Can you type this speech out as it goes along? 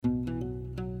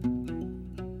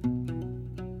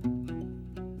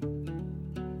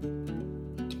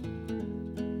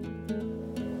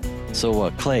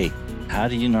So, Clay, how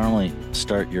do you normally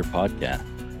start your podcast?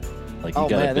 Like, you Oh,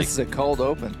 man, this is a cold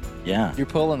open. Yeah. You're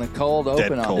pulling the cold Dead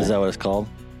open on cold. it. Is that what it's called?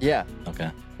 Yeah. Okay.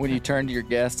 When you turn to your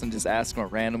guests and just ask them a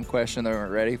random question they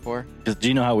weren't ready for. 'Cause do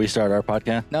you know how we start our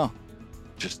podcast? No.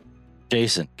 Just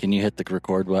Jason, can you hit the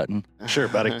record button? sure,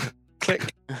 buddy.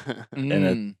 Click.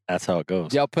 Mm. That's how it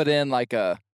goes. Y'all put in like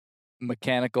a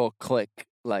mechanical click,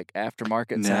 like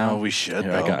aftermarket Now sound. we should.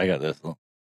 Here, I though. got this.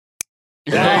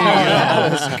 There you That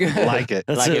go. was good. Like it.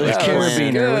 That's Like it. it With was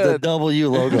carabiner planned. with a Good. W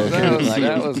logo. That was, Like it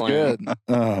that was was planned.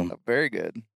 good. Very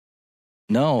good.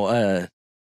 No,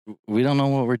 we don't know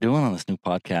what we're doing on this new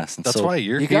podcast. And That's so, why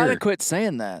you're You here. got to quit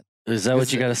saying that. is that what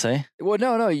is you it- got to say? Well,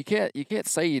 no, you can't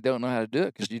say you don't know how to do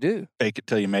it because you do. Fake it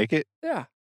till you make it. Yeah.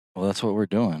 Well, that's what we're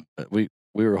doing. But we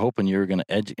were hoping you were going to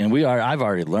educate, and we are. I've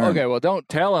already learned. Okay, well, don't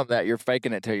tell them that you're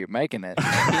faking it till you're making it.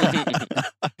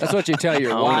 That's what you tell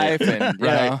your Own wife it. and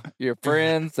Right. know, your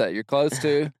friends that you're close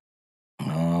to.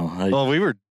 Oh, Well, we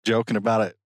were joking about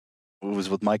it. It was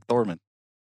with Mike Thorman,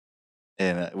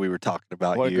 and we were talking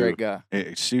about What a you. great guy.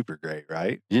 Super great,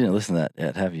 right? you didn't listen to that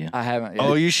yet, have you? I haven't yet.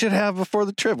 Oh, you should have before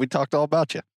the trip. We talked all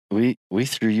about you. We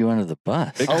threw you under the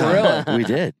bus. Big Oh, time. really? We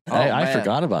did. Oh, I man.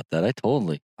 forgot about that. I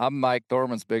totally. I'm Mike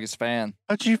Thorman's biggest fan.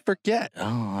 How'd you forget?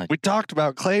 Oh, We talked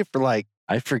about Clay for like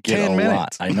I forget 10 a lot.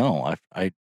 minutes. I know.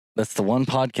 I that's the one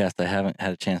podcast I haven't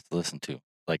had a chance to listen to.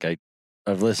 Like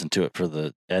I've listened to it for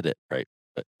the edit, right?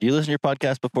 But do you listen to your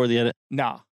podcast before the edit?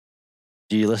 Nah.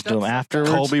 Do you listen to them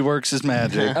afterwards? Colby works his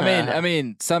magic. I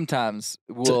mean, sometimes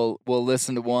we'll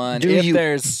listen to one Do if you-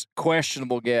 there's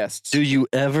questionable guests. Do you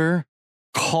ever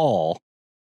call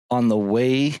on the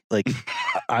way? Like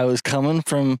I was coming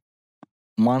from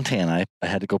Montana. I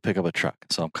had to go pick up a truck,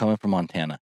 so I'm coming from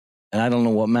Montana, and I don't know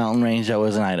what mountain range that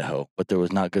was in Idaho, but there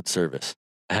was not good service.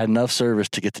 I had enough service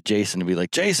to get to Jason to be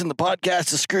like, Jason, the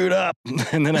podcast is screwed up.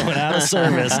 And then I went out of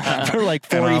service for like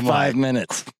And I'm 45 like,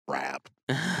 minutes. Crap.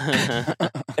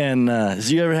 And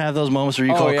do you ever have those moments where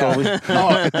you Oh, call yeah. Colby?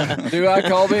 Oh, do I,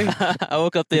 Colby? I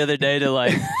woke up the other day to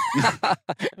like,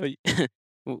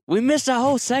 we missed a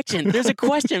whole section. There's a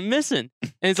question missing.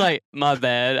 And it's like, my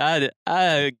bad.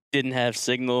 I didn't have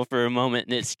signal for a moment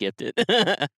and it skipped it.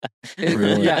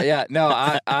 Really? Yeah. No,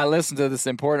 I listened to this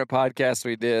important podcast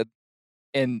we did,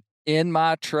 and in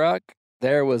my truck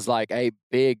there was like a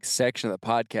big section of the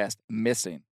podcast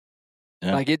missing.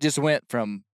 Yeah. Like it just went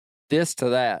from this to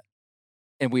that,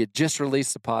 and we had just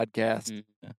released the podcast,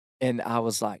 Mm. and I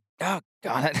was like, "Oh,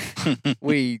 God it!"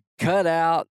 We cut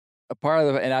out a part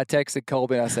of the, and I texted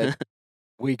Colby and I said,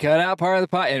 "We cut out part of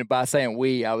the podcast." And by saying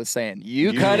 "we," I was saying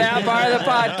you You. cut out part of the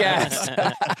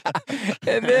podcast.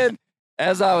 And then,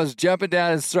 as I was jumping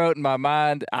down his throat in my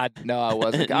mind, I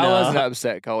wasn't. I No. wasn't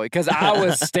upset, Colby, because I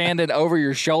was standing over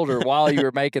your shoulder while you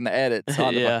were making the edits.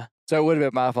 On the, Yeah. so it would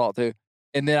have been my fault too.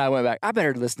 And then I went back. I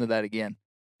better listen to that again.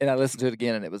 And I listened to it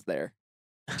again, and it was there.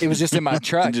 It was just in my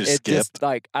truck. Just it just skipped.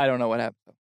 like I don't know what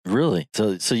happened. Really?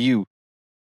 So you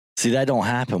see that don't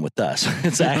happen with us.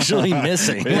 It's actually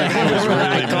missing. Yeah, it was When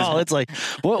I really call, it's like,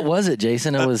 what was it,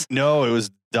 Jason? It was No, it was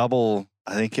double.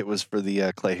 I think it was for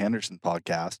the Clay Henderson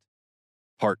podcast,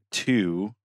 part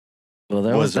 2. well,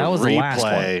 that was a that was the last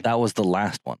one. replay. That was the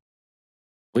last one.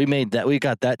 We made that. We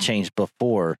got that changed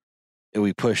before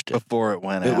we pushed it. Before it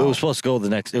went It, out. was supposed to go the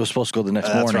next. It was supposed to go the next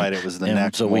That's morning. right. It was the and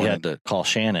next so morning. we had to call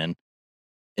Shannon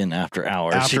in after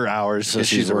hours. After hours, So because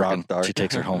she's a rock working. star. She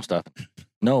takes her home stuff.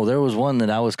 No, there was one that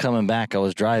I was coming back. I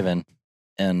was driving,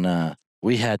 and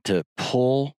we had to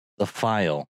pull the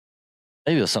file.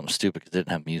 Maybe it was something stupid because it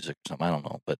didn't have music or something. I don't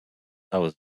know, but that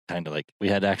was kind of like we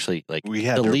had to actually like We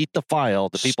had to delete the file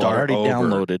that people had start already over.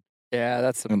 downloaded. Yeah,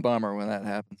 that's a Mm. bummer when that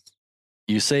happens.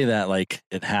 You say that like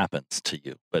it happens to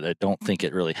you, but I don't think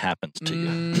it really happens to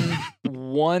you.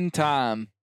 One time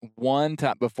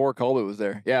before Colby was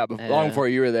there. Yeah, long Yeah. before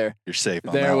you were there. You're safe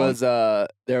on There that was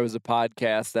a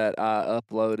podcast that I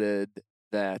uploaded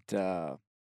that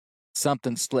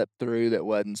something slipped through that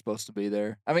wasn't supposed to be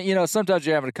there. I mean, sometimes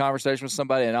you're having a conversation with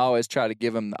somebody, and I always try to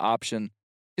give them the option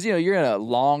because you're in a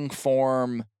long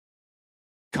form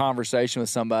conversation with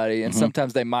somebody, and Mhm.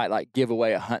 sometimes they might like give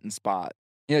away a hunting spot.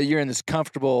 You're in this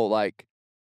comfortable, like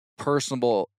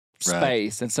personable Right.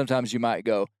 space, and sometimes you might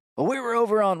go, "Well, we were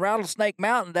over on Rattlesnake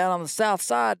Mountain down on the south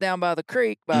side, down by the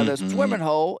creek, by the Mhm. swimming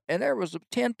hole, and there was a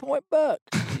 10-point buck."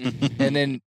 one. And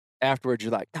then afterwards,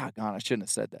 you're like, "Doggone, I shouldn't have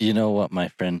said that." You know what my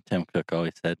friend Tim Cook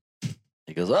always said?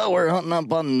 He goes, "Oh, we're hunting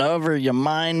up on Over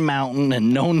Yamine Mountain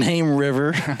and No Name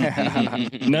River,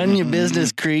 None Your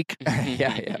Business Creek."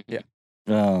 yeah.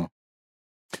 Oh,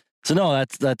 so no,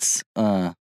 that's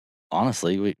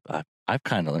honestly, I've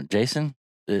kind of learned. Jason,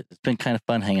 it's been kind of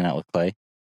fun hanging out with Clay.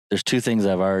 There's two things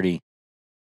I've already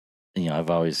I've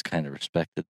always kind of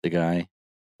respected the guy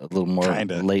a little more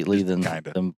Kinda. lately than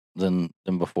Kinda. than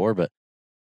before. But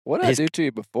What did I He's- do to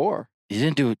you before? you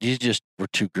didn't do it. You just were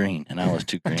too green, and I was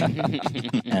too green,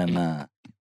 and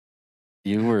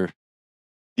you were.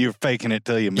 You're faking it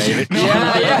till you made it.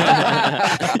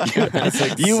 Yeah.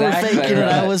 That's You were exactly faking it.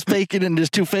 I right. was faking it, and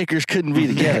just two fakers couldn't be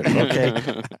together.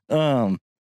 Okay.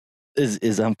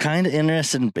 Is I'm kind of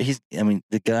interested in.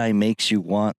 The guy makes you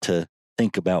want to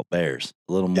think about bears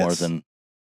a little more Yes. than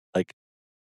like.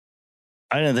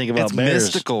 I didn't think about It's bears.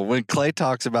 mystical. When Clay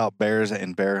talks about bears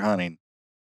and bear hunting,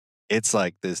 it's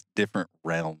like this different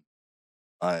realm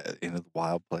in the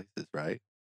wild places, right?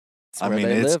 It's I where mean,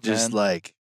 they it's live, just man.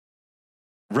 like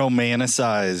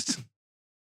romanticized.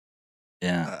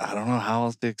 Yeah. I don't know how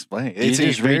else to explain it. Do you It's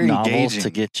just very read novels engaging. to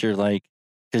get your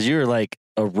because you're like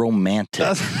a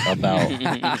romantic about.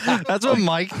 That's what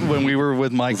Mike, when we were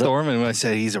with Mike Was that- Thorman, when I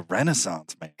said he's a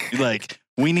Renaissance man. Like,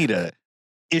 we need a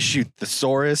issue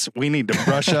thesaurus. We need to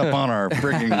brush up on our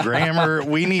freaking grammar.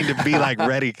 We need to be like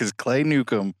ready because Clay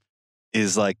Newcomb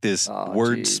is like this Oh,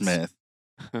 wordsmith.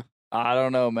 I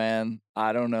don't know, man.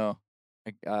 I don't know.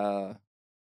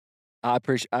 I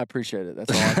appreciate it.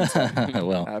 That's all I can say.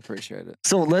 Well, I appreciate it.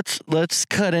 so let's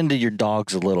cut into your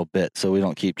dogs a little bit so we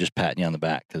don't keep just patting you on the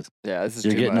back because Yeah, this is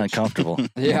you're too getting much. uncomfortable.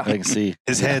 Yeah. I can see.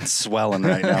 His head's swelling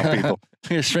right now, people.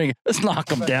 You're stringing. Let's knock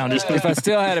them down. Just If I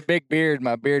still had a big beard,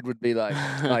 my beard would be like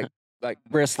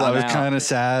bristling I was out. kind of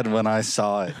sad when I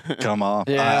saw it come off.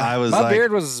 Yeah, I was my like,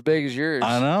 beard was as big as yours.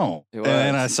 I know. It And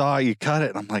then I was. saw you cut it,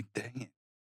 and I'm like, dang it.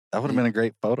 That would have been a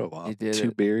great photo op. You did Two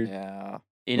it. beards. Yeah.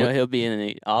 He'll be in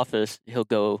the office. He'll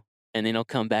go, and then he'll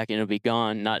come back and he'll be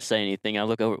gone, not say anything. I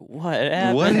look over. What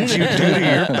happened? What did you do to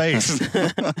your face?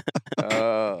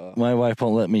 my wife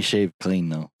won't let me shave clean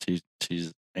though.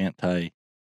 She's anti.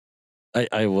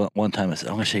 One time I said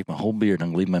I'm gonna shave my whole beard. I'm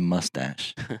gonna leave my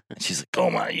mustache. And she's like, "Oh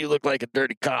my, you look like a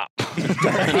dirty cop." Dirty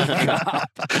cop.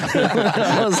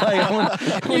 I was like, I'm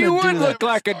gonna You do would that. look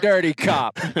like a dirty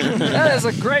cop. That is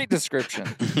a great description.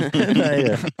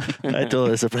 And I told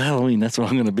her, I said, for Halloween, that's what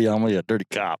I'm going to be. I'm going to be a dirty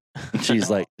cop. And she's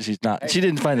like, she's not. She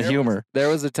didn't find the humor. There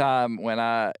was a time when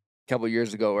a couple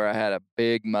years ago where I had a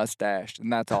big mustache,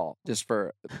 and that's all, just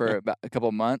for about a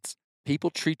couple months. People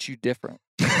treat you different.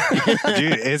 Dude,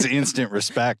 it's instant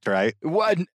respect, right?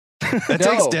 What? That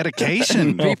takes No.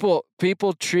 dedication.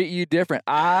 People treat you different.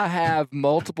 I have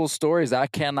multiple stories I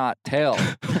cannot tell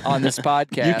on this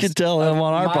podcast. You can tell them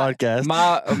on our podcast.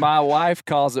 My wife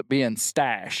calls it being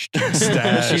stashed.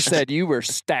 Stashed. She said you were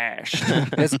stashed.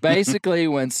 It's basically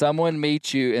when someone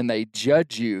meets you and they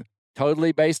judge you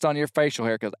totally based on your facial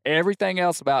hair because everything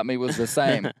else about me was the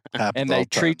same, Happens and all they the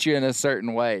time. treat you in a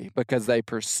certain way because they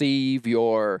perceive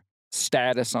your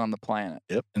status on the planet.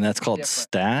 And that's called Different.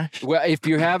 stash. Well, if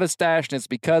you have a stash and it's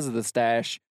because of the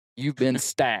stash, you've been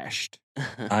stashed.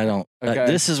 I don't. Okay.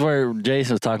 This is where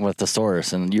Jason was talking about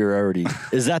thesaurus, and you're already.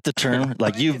 Is that the term?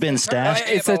 Like you've been stashed?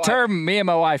 It's a term me and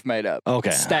my wife made up.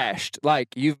 Okay. Stashed. Like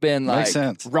you've been like Makes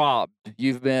sense. robbed.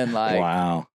 You've been like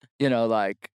Wow.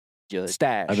 like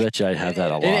stashed. I bet you I have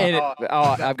that a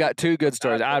lot. I've got two good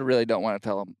stories. I really don't want to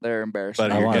tell them. They're embarrassing.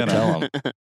 But I you're want to gonna. tell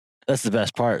him. That's the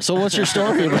best part. So, what's your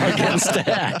story about getting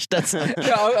stashed? That's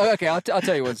No, okay, I'll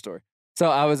tell you one story. So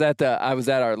I was at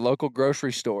our local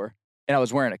grocery store, and I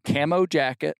was wearing a camo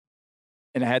jacket,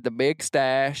 and I had the big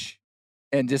stash,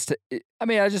 and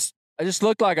I just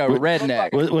looked like a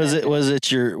redneck. was it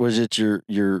your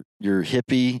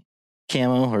hippie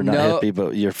camo or not No. hippie,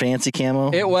 but your fancy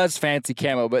camo? It was fancy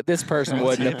camo, but this person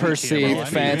wouldn't have perceived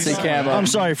fancy camo. I'm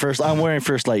sorry. I'm wearing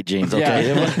First Light jeans. Okay.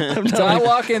 Yeah. So I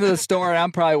walk into the store and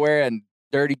I'm probably wearing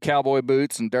dirty cowboy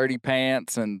boots and dirty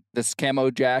pants and this camo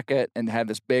jacket and have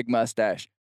this big mustache.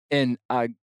 And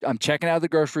I'm checking out of the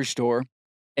grocery store,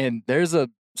 and there's a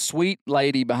sweet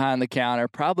lady behind the counter,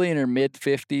 probably in her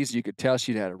mid-50s. You could tell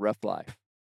she'd had a rough life.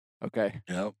 Okay.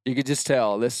 Yep. You could just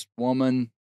tell this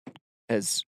woman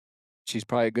she's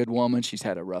probably a good woman. She's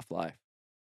had a rough life.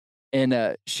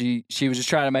 And she was just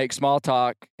trying to make small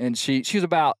talk, and she was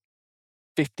about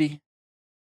 50,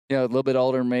 a little bit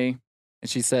older than me. And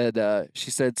she said,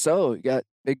 "So, you got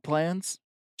big plans?"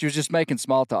 She was just making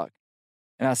small talk.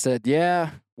 And I said, "Yeah,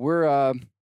 we're having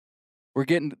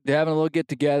a little get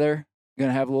together,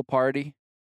 gonna have a little party."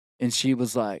 And she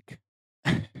was like,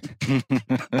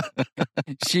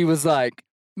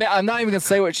 man, I'm not even gonna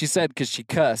say what she said because she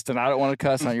cussed, and I don't want to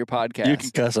cuss on your podcast. You can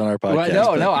cuss on our podcast.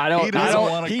 Well, but no, I don't. He I doesn't don't.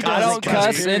 wanna I cuss. don't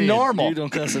cuss in period. normal. You don't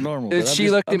cuss in normal. And but I'm she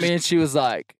just- looked I'm at me just- and she was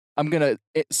like, I'm gonna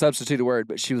substitute a word,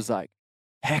 but she was like,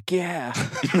 "Heck yeah!"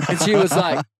 And she was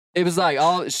like, it was like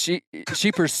all she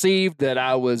perceived that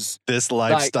I was This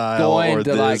like lifestyle going or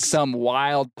to this. like some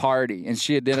wild party, and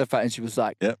she identified, and she was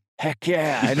like, Yep. "Heck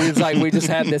yeah!" And it was like we just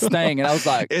had this thing, and I was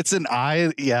like, It's an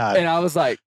yeah. and I was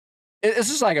like, it's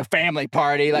just like a family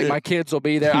party. Like my kids will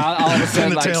be there. All of a sudden,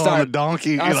 the like tail on the start,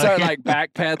 donkey. I you're start like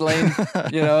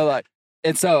backpedaling, you know, like,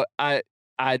 and so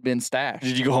I'd been stashed.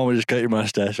 Did you go home and just cut your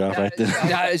mustache off right then?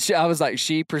 I was like,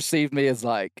 she perceived me as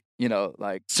like, you know,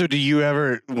 like So do you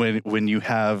ever when you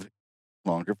have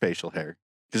longer facial hair,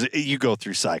 because you go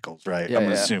through cycles, right? Yeah, I'm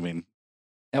yeah. assuming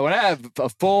and when I have a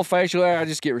full facial hair, I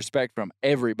just get respect from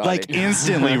everybody. like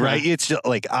instantly, right? It's just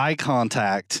like eye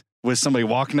contact with somebody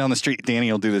walking down the street.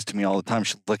 Danny will do this to me all the time.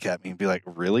 She'll look at me and be like,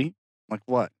 "Really?" I'm like,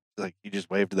 "What?" Like, you just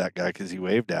waved to that guy because he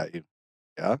waved at you.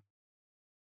 Yeah.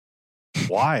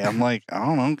 Why? I'm like, I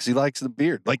don't know, because he likes the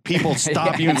beard. Like, people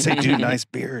stop you and say, "Dude, nice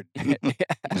beard."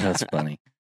 That's funny.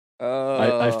 I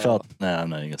Oh. felt. Nah, I'm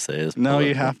not even gonna say it. No,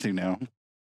 you have to now.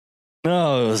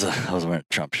 No, it was. I was wearing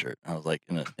a Trump shirt. I was like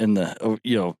in the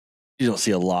you know, you don't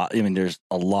see a lot. I mean, there's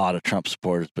a lot of Trump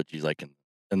supporters, but you like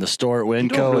in the store at You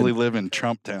Winco. don't really and- live in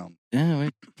Trump Town. yeah,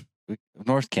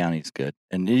 North County's good,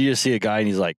 and you just see a guy and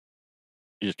he's like,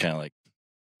 you just kind of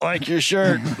like your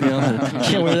shirt. You know, you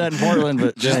can't wear that in Portland,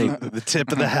 but Just hey. the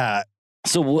tip of the hat.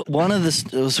 So one of the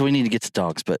so we need to get to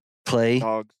dogs, but Clay,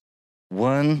 Dogs.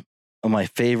 one of my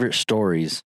favorite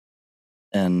stories,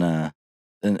 and I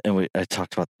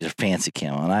talked about your fancy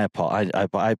camo, and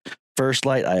I First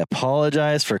Light, I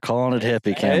apologize for calling it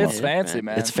hippie camo. It's fancy,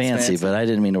 man. It's fancy, but I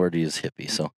didn't mean the word to use hippie.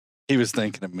 So He was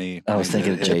thinking of me. I was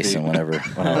thinking of Jason when I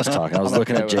was talking. I was I'm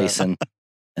looking okay at with that. Jason,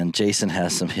 and Jason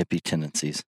has some hippie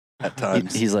tendencies. at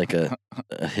times. He's like a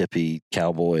hippie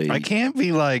cowboy. I can't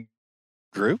be like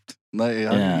grouped. Like,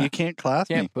 Yeah. you can't class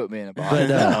me. Can't put me in a box. But,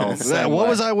 No. It's the same What way.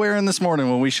 was I wearing this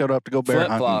morning when we showed up to go bear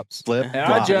hunting? Flip-flops. Flip And I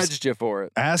flops. judged you for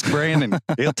it. Ask Brandon.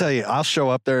 He'll tell you. I'll show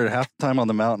up there at half the time on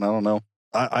the mountain. I don't know.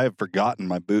 I have forgotten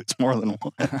my boots more than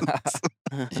once.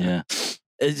 Yeah.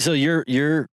 So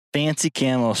your fancy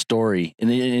camo story, and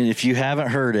if you haven't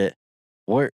heard it,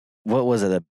 what was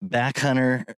it? A back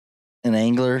hunter and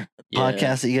angler Yeah.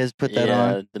 podcast that you guys put that yeah,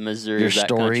 on? the Missouri Your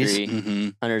backcountry stories? Mm-hmm.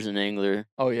 hunters and angler.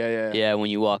 Oh yeah. Yeah, when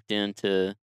you walked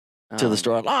into To the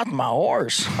store, I lost my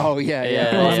horse. Oh yeah.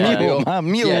 Yeah, My yeah. mule. My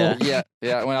mule. Yeah.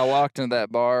 When I walked into that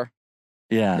bar,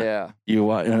 Yeah. yeah. You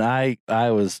wa- and I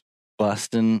was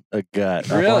busting a gut.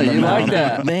 up Really? on the You like mountain.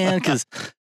 that? Man? Because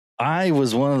I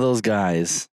was one of those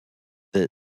guys that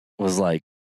was like,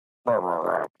 you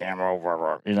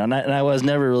know, and I was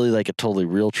never really like a totally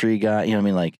real tree guy. You know what I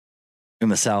mean? Like in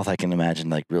the South, I can imagine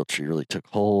like real tree really took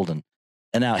hold,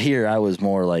 and out here I was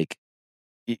more like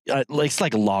it's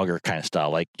like a logger kind of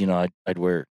style. Like, you know, I'd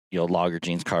wear, you know, logger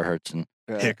jeans, Carhartts, and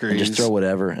Hickories. just throw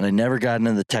whatever. And I never got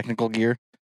into the technical gear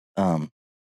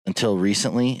until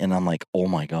recently. And I'm like, oh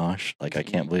my gosh, like I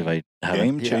can't believe I haven't.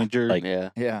 Game Yeah. changer. Like- yeah.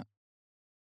 Yeah.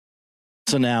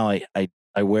 So now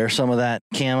I wear some of that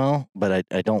camo, but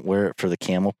I don't wear it for the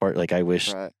camo part. Like I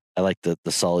wish Right. I like the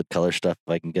solid color stuff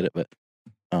if I can get it. But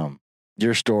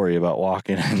your story about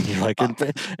walking and you're like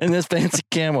in this fancy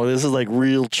camo, this is like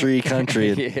real tree country.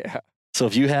 And Yeah. so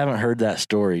if you haven't heard that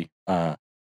story,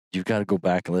 you've got to go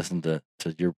back and listen to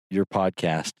your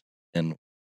podcast. And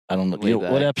I don't know Way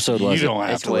what back. episode you was it? don't have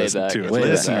It's to way listen back. to it, It's way back.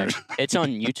 listeners. It's on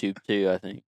YouTube too, I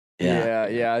think.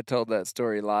 Yeah. I told that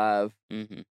story live.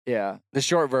 Hmm. Yeah. The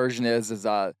short version is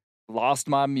I lost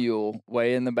my mule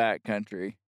way in the back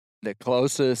country. The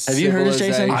closest. Have you heard this,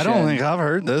 Jason? I don't think I've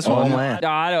heard this Oh, one. man. No,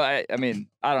 I don't. I mean,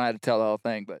 I don't have to tell the whole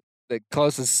thing, but the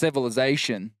closest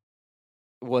civilization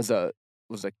was a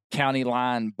county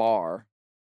line bar,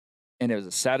 and it was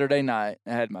a Saturday night.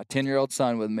 I had my 10-year-old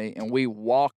son with me, and we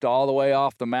walked all the way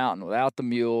off the mountain without the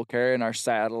mule, carrying our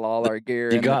saddle, all our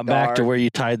gear. You in the got back to dark. where you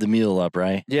tied the mule up,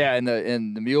 right? Yeah, and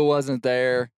the mule wasn't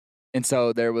there, and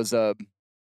so there was I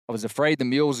was afraid the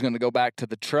mule was going to go back to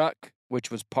the truck, which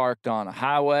was parked on a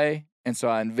highway, and so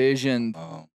I envisioned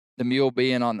Oh. the mule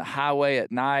being on the highway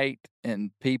at night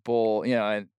and people, you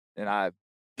know, and I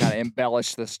kind of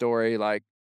embellished the story, like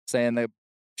saying the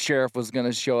sheriff was going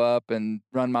to show up and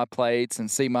run my plates and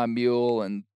see my mule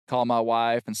and call my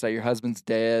wife and say, your husband's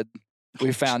dead.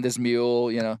 We found his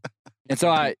mule, you know. And so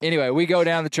anyway, we go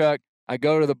down the truck. I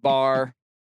go to the bar.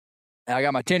 And I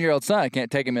got my 10-year-old son. I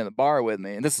can't take him in the bar with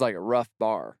me. And this is like a rough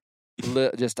bar,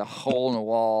 just a hole in the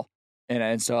wall.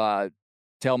 And so I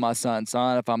tell my son,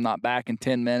 if I'm not back in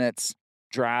 10 minutes,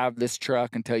 drive this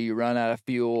truck until you run out of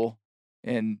fuel.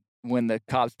 And when the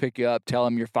cops pick you up, tell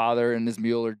them your father and his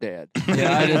mule are dead. You know,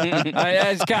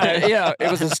 I just kind of, you know,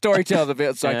 it was a storytelling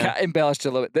bit, so I Yeah. kind of embellished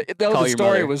a little bit. Though Call the your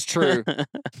story mother. was true. And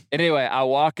anyway, I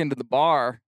walk into the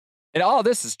bar, and all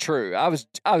this is true. I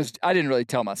didn't really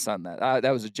tell my son that.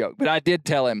 That was a joke, but I did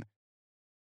tell him,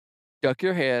 duck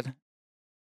your head,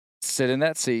 sit in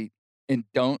that seat, and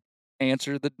don't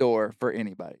answer the door for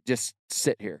anybody. Just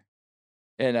sit here.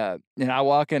 And I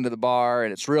walk into the bar,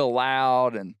 and it's real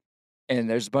loud, and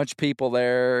there's a bunch of people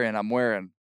there, and I'm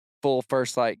wearing full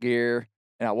First Light gear.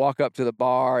 And I walk up to the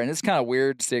bar, and it's kind of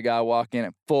weird to see a guy walk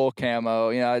in full camo.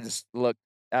 You know, I just look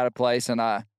out of place, and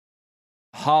I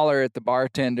holler at the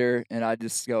bartender, and I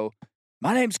just go,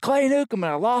 "My name's Clay Newcomb,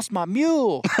 and I lost my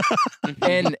mule.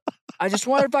 And I just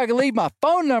wondered if I could leave my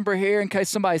phone number here in case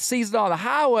somebody sees it on the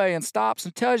highway and stops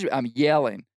and tells you." I'm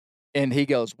yelling. And he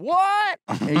goes, "What?"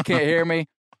 And he can't hear me.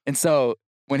 And so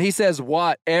when he says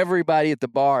 "what," everybody at the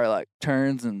bar like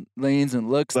turns and leans and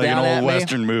looks Like down an at old me.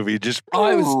 Western movie. Just Oh,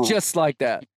 it was just like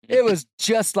that. It was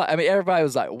just like, I mean, everybody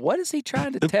was like, "What is he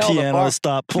trying to The tell the piano bar?"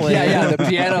 stopped playing. Yeah, the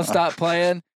piano stopped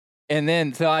playing. And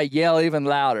then so I yell even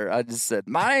louder. I just said,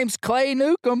 "My name's Clay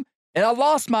Newcomb, and I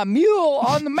lost my mule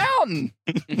on the mountain.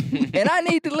 And I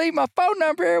need to leave my phone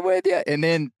number here with you." And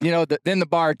then, then the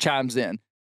bar chimes in.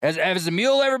 Has the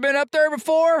mule ever been up there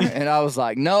before? And I was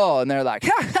like, "No." And they're like,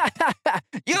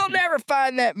 "You'll never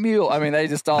find that mule." I mean, they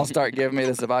just all start giving me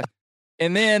this advice.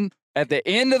 And then at the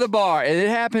end of the bar, and it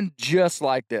happened just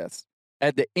like this.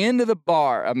 At the end of the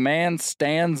bar, a man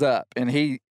stands up, and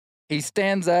he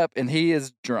stands up, and he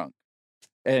is drunk,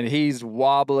 and he's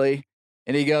wobbly,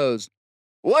 and he goes,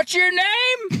 "What's your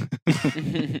name?"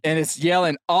 And it's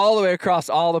yelling all the way across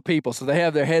all the people. So they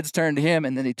have their heads turned to him,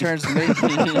 and then he turns to me,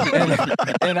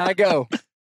 and I go,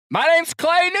 "My name's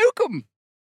Clay Newcomb."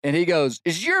 And he goes,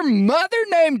 "Is your mother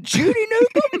named Judy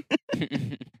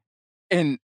Newcomb?"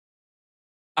 And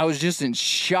I was just in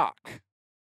shock.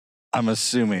 I'm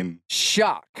assuming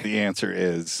Shock the answer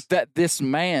is that this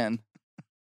man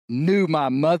knew my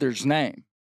mother's name.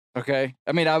 Okay?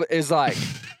 I mean, it's like,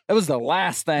 that was the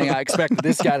last thing I expected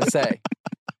this guy to say.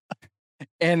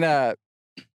 And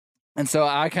so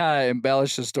I kind of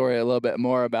embellished the story a little bit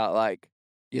more about like,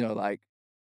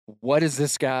 what is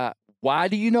this guy? Why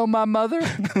do you know my mother?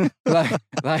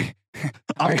 like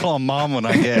I'm calling mom when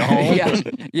I get home.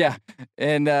 yeah.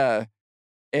 And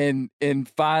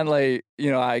finally,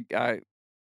 I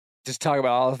just talk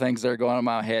about all the things that are going on in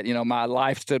my head. My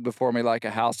life stood before me like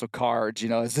a house of cards.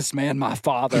 Is this man my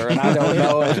father? And I don't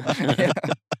know it.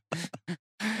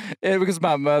 And because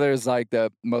my mother is like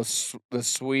the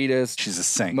sweetest, She's a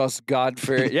saint. most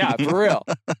God-fearing. Yeah, for real.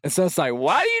 And so it's like,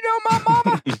 why do you know my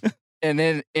mama? And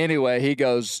then anyway, he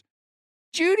goes,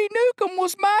 "Judy Newcomb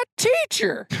was my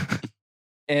teacher."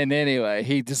 And anyway,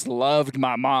 he just loved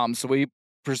my mom. So we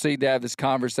proceed to have this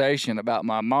conversation about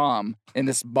my mom in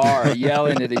this bar,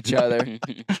 yelling at each other.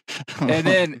 And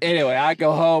then anyway, I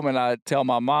go home and I tell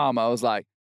my mom, I was like,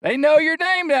 "They know your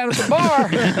name down at the bar."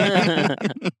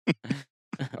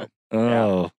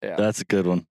 Oh, Yeah. that's a good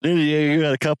one. Dude, you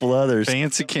got a couple others.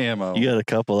 Fancy camo. You got a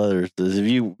couple others. If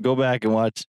you go back and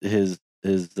watch his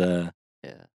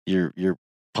your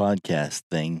podcast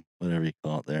thing, whatever you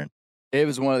call it there. It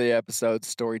was one of the episodes,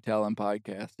 storytelling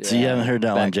podcast. Yeah. So you haven't heard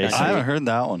that one, Jason? I haven't heard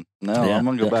that one. No, Yeah. I'm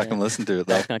gonna go back and listen to it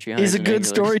though. Backcountry He's hunters a and good anglers.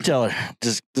 storyteller.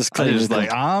 Just I Clay was Newcomb.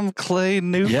 like, I'm Clay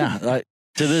Newcomb. Yeah,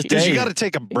 to this Because day. you got to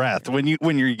take a breath when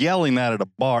you're yelling that at a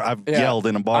bar. I've Yeah. yelled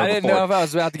in a bar I didn't before. know if I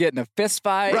was about to get in a fist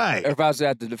fight, Right. or if I was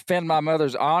about to defend my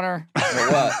mother's honor,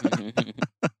 or what.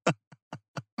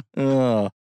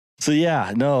 So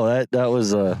yeah, no, that was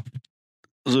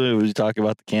so we talk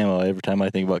about the camo. Every time I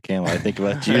think about camo, I think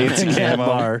about you Fancy at that camo.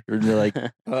 bar. And you're like,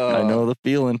 I know the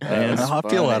feeling, man. that's I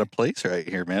feel funny. out of place right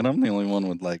here, man. I'm the only one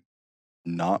with like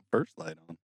not First Light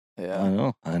on.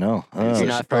 Yeah. I know. You're should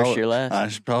not probably- first, you're last. I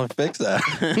should probably fix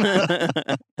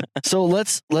that. So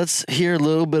let's hear a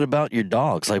little bit about your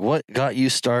dogs. Like, what got you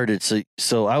started?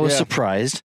 So I was Yeah.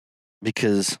 surprised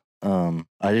because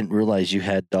I didn't realize you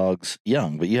had dogs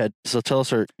young, but you had. So tell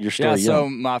us your story. Yeah. So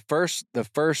young. the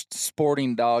first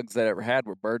sporting dogs that I ever had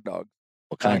were bird dogs.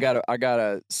 What I kind? got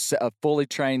a fully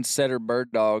trained setter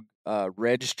bird dog,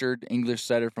 registered English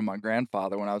setter from my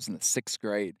grandfather when I was in the 6th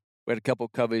grade. We had a couple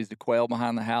coveys of quail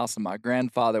behind the house, and my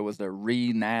grandfather was a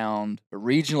regionally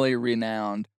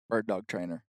renowned bird dog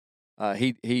trainer.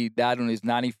 He died when he was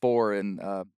 94 in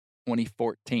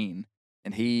 2014,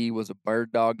 and he was a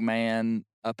bird dog man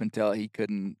up until he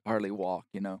couldn't hardly walk,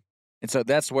 And so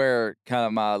that's where kind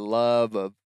of my love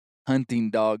of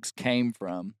hunting dogs came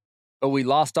from. But we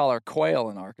lost all our quail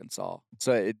in Arkansas.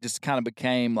 So it just kind of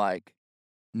became like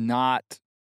not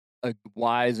a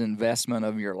wise investment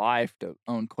of your life to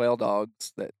own quail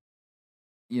dogs that,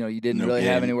 you didn't No really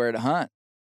have game. anywhere to hunt.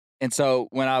 And so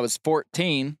when I was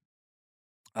 14,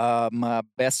 my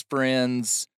best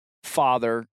friend's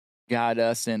father got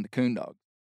us into coon dogs,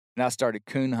 and I started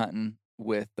coon hunting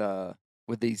with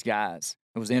these guys.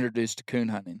 I was introduced to coon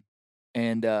hunting,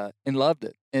 and loved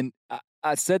it. And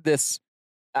I said this.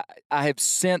 I have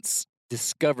since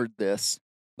discovered this,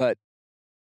 but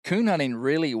coon hunting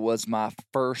really was my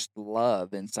first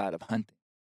love inside of hunting.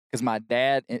 Because my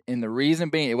dad, and the reason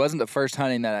being, it wasn't the first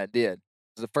hunting that I did.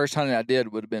 The first hunting I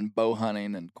did would have been bow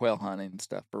hunting and quail hunting and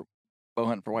stuff, for bow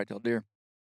hunting for whitetail deer.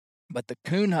 But the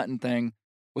coon hunting thing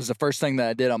was the first thing that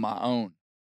I did on my own.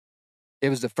 It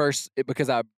was the first, because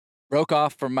I broke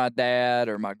off from my dad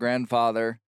or my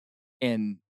grandfather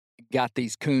and got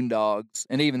these coon dogs.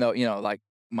 And even though, like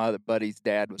my other buddy's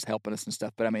dad was helping us and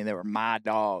stuff, but I mean, they were my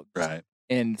dogs. Right.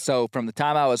 And so from the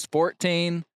time I was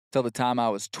 14 till the time I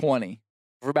was 20,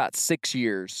 for about 6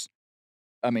 years,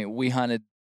 I mean, we hunted.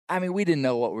 I mean, we didn't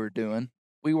know what we were doing.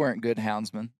 We weren't good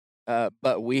houndsmen,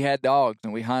 but we had dogs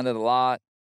and we hunted a lot,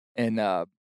 and I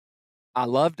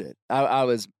loved it. The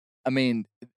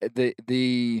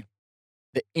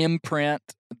imprint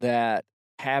that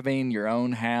having your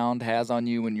own hound has on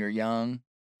you when you're young,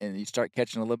 and you start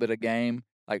catching a little bit of game,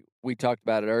 like we talked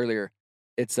about it earlier.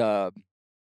 It's an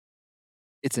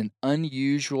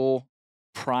unusual,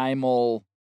 primal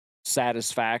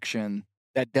satisfaction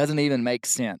that doesn't even make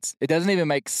sense. It doesn't even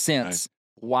make sense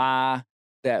why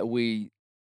that we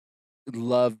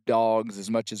love dogs as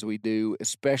much as we do,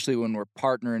 especially when we're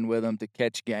partnering with them to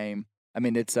catch game. I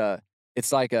mean, it's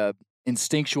like a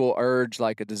instinctual urge,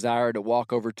 like a desire to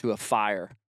walk over to a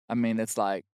fire. I mean, it's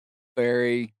like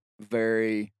very,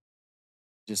 very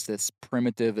just this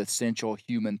primitive, essential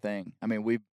human thing. I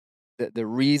mean, the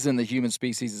reason the human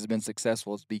species has been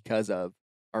successful is because of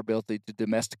our ability to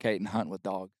domesticate and hunt with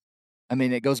dogs. I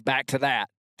mean, it goes back to that,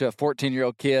 to a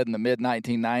 14-year-old kid in the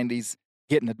mid-1990s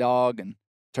getting a dog and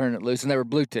turning it loose. And they were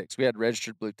blue ticks. We had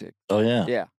registered blue ticks. Oh, yeah.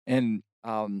 Yeah. And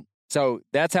so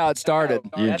that's how it started.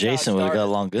 You and Jason would have got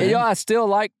along good. I still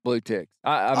like blue ticks.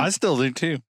 I still do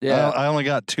too. Yeah. I only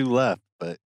got 2 left,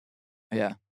 but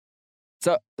yeah.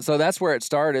 So that's where it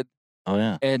started. Oh,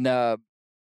 yeah. And I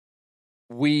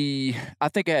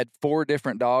think I had 4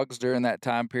 different dogs during that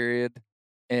time period.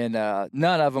 And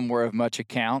none of them were of much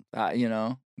account,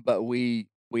 but we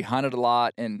hunted a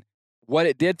lot. And what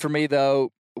it did for me,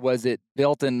 though, was it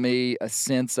built in me a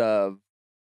sense of,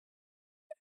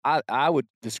 I would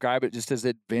describe it just as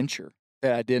adventure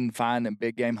that I didn't find in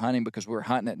big game hunting, because we were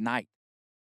hunting at night.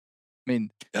 I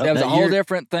mean, Yep. that was a Now whole you're-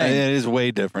 different it thing. is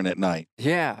way different at night.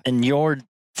 Yeah. And your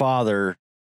grandfather,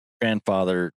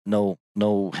 no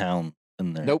hound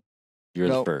in there. Nope. You're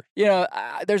Nope. the first.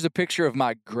 There's a picture of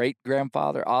my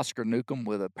great-grandfather, Oscar Newcomb,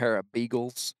 with a pair of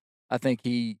beagles. I think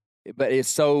but it's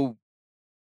so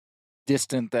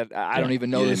distant that I don't even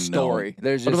know you the didn't know. story.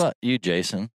 There's What just about you,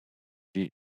 Jason? As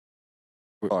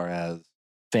far as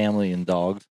Family and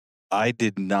dogs? I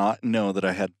did not know that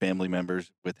I had family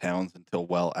members with hounds until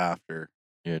well after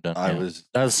You're done. I yeah. was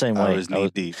That was the same way. I was knee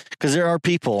deep. Because there are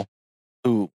people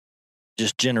who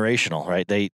just generational, right?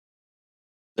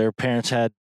 Their parents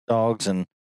had dogs, and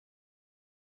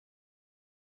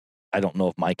I don't know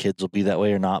if my kids will be that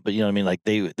way or not, but you know what I mean? Like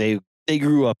they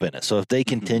grew up in it. So if they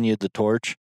continued the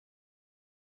torch,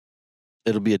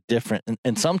 it'll be a different,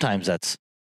 and sometimes that's,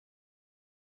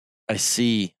 I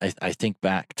think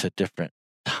back to different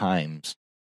times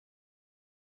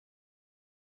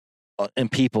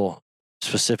and people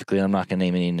specifically, I'm not going to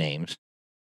name any names,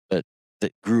 but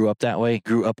that grew up that way,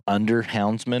 grew up under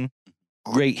houndsmen,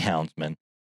 great houndsmen,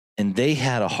 and they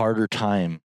had a harder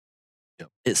time,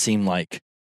 it seemed like,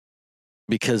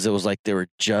 because it was like they were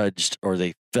judged or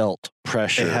they felt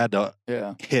pressure. They had to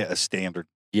yeah. hit a standard.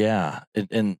 Yeah.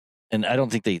 And I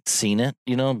don't think they'd seen it,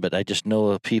 but I just know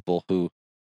of people who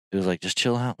it was like, just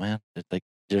chill out, man. It's like,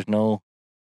 there's no,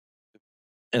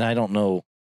 and I don't know.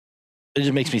 It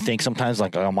just makes me think sometimes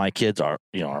like, oh, my kids are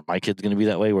my kids going to be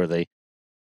that way where they,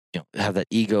 have that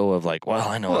ego of like, well,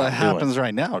 I know Well, what that I'm doing. happens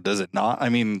right now, does it not? I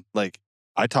mean, like,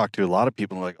 I talk to a lot of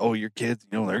people like, oh, your kids,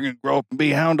 they're going to grow up and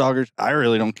be hound doggers. I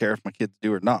really don't care if my kids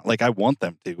do or not. Like, I want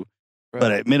them to,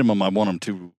 but at minimum, I want them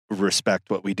to respect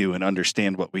what we do and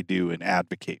understand what we do and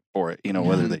advocate for it,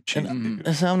 whether they choose to do it.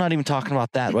 And so I'm not even talking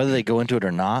about that, whether they go into it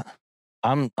or not.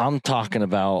 I'm talking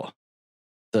about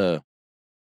the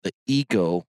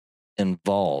ego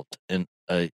involved, and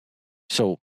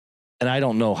so, and I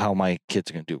don't know how my kids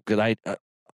are going to do, because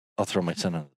I'll throw my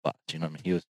son under the bus. You know what I mean?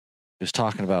 He was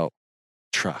talking about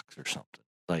trucks or something.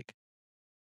 Like,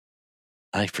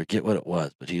 I forget what it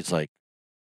was, but he's like,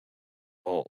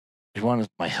 well, he wanted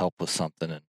my help with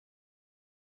something, and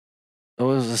it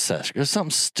was a session. It was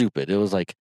something stupid. It was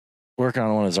like working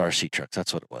on one of his RC trucks.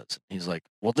 That's what it was. He's like,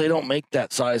 well, they don't make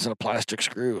that size in a plastic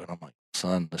screw. And I'm like,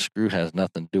 son, the screw has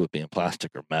nothing to do with being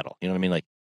plastic or metal. You know what I mean? Like,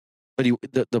 but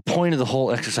the point of the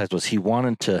whole exercise was he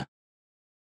wanted to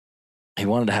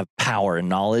have power and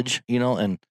knowledge, you know,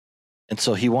 and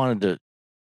so he wanted to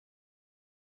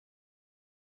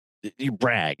you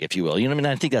brag, if you will. You know what I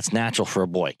mean? I think that's natural for a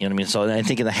boy. You know what I mean? So I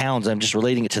think in the hounds, I'm just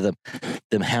relating it to them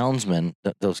houndsmen,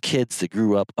 those kids that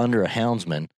grew up under a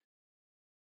houndsman.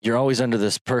 You're always under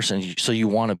this person, so you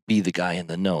want to be the guy in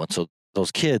the know. And so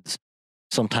those kids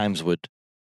sometimes would,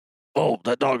 oh,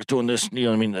 that dog's doing this. You know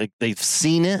what I mean? Like, they've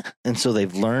seen it, and so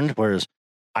they've learned, whereas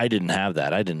I didn't have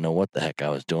that. I didn't know what the heck I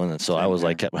was doing. And so I was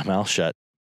like, kept my mouth shut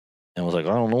and was like, I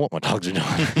don't know what my dogs are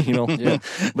doing, you know? Yeah.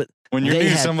 But when you're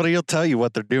new, somebody will tell you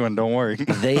what they're doing. Don't worry.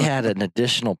 They had an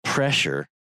additional pressure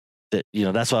that, you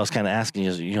know, that's why I was kind of asking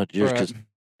you know, yours. Right.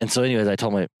 And so anyways, I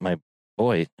told my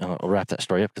boy, I'll wrap that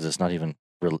story up because it's not even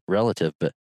relative,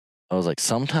 but I was like,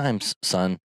 sometimes,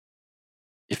 son,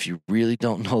 if you really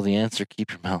don't know the answer,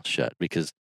 keep your mouth shut,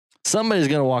 because somebody's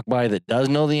going to walk by that does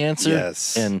know the answer.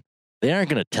 Yes. And they aren't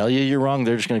going to tell you you're wrong.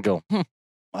 They're just going to go,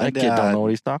 that kid don't know what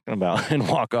he's talking about, and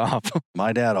walk off.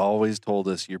 My dad always told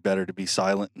us, you're better to be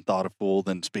silent and thought a fool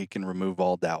than speak and remove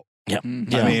all doubt. Yep.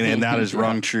 Mhm. I mean, and that has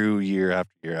rung true year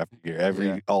after year after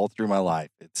year, all through my life.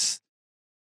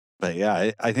 But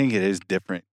yeah, I think it is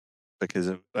different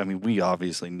because I mean, we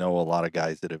obviously know a lot of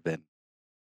guys that have been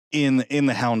in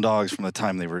the hound dogs from the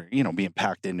time they were, you know, being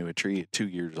packed into a tree at 2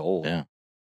 years old. Yeah.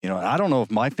 You know, I don't know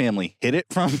if my family hid it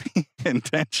from me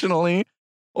intentionally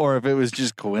or if it was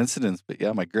just coincidence. But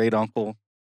yeah, my great uncle,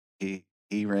 he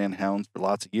ran hounds for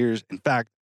lots of years. In fact,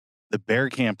 the bear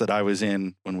camp that I was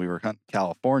in when we were hunting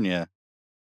California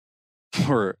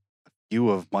were a few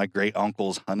of my great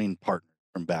uncle's hunting partners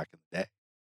from back in the day.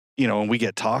 You know, and we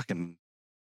get talking,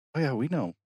 oh yeah, we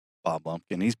know Bob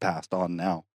Lumpkin. He's passed on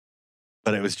now.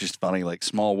 But it was just funny, like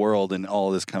small world, and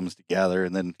all this comes together.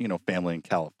 And then, you know, family in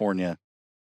California.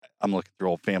 I'm looking through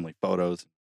old family photos.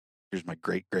 Here's my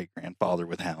great-great-grandfather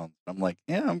with hounds. I'm like,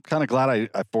 yeah, I'm kind of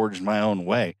glad I forged my own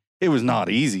way. It was not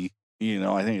easy. You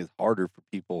know, I think it's harder for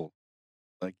people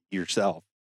like yourself.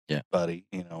 Yeah. Buddy,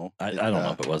 you know. I don't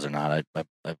know if it was or not. I don't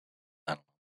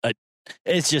know.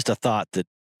 It's just a thought that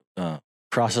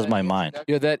crosses my mind.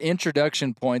 You know, that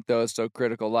introduction point though is so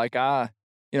critical. Like I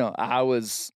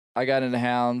got into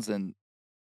hounds, and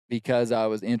because I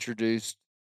was introduced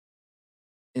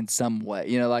in some way,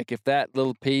 you know, like if that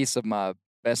little piece of my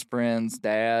best friend's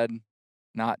dad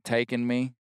not taken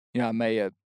me, you know, I may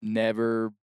have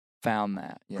never found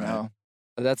that, you know.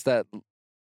 But that's that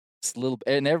little,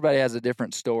 and everybody has a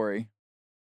different story.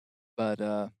 But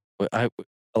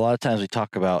A lot of times we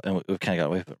talk about, and we've kind of got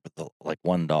away from it, but like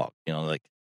one dog, you know, like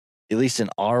at least in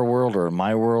our world or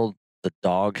my world, the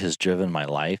dog has driven my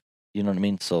life. You know what I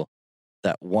mean? So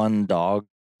that one dog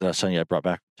that I was telling you I brought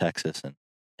back from Texas, and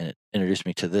it introduced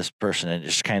me to this person, and it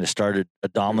just kind of started a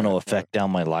domino effect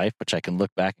down my life, which I can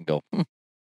look back and go,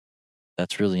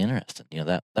 that's really interesting. You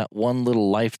know, that one little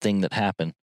life thing that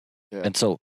happened. Yeah. And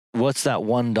so what's that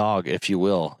one dog, if you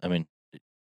will? I mean,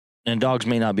 and dogs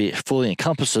may not be fully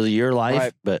encompassed of your life,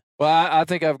 Right. but well, I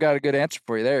think I've got a good answer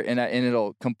for you there, and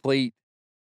it'll complete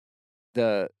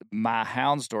my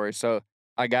hound story. So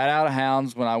I got out of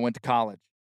hounds when I went to college.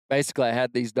 Basically, I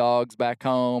had these dogs back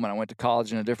home, and I went to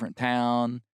college in a different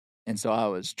town, and so I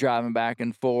was driving back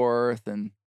and forth, and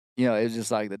you know, it was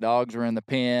just like the dogs were in the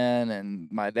pen, and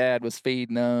my dad was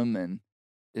feeding them, and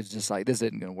it's just like, this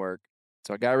isn't going to work.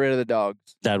 So I got rid of the dogs.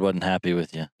 Dad wasn't happy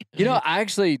with you. You know, I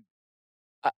actually,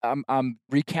 I'm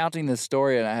recounting this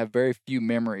story, and I have very few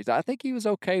memories. I think he was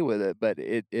okay with it, but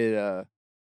it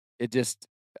just,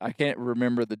 I can't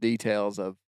remember the details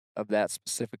of that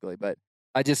specifically. But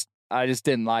I just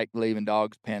didn't like leaving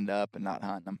dogs penned up and not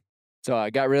hunting them. So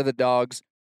I got rid of the dogs,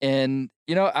 and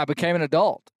you know, I became an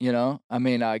adult. You know, I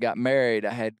mean, I got married,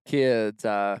 I had kids,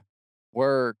 I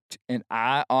worked, and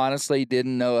I honestly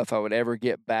didn't know if I would ever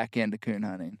get back into coon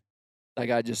hunting. Like,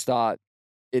 I just thought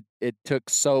it took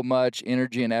so much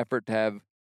energy and effort to have,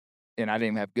 and I didn't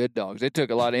even have good dogs. It took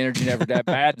a lot of energy and effort to have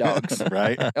bad dogs.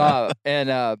 Right. And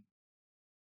I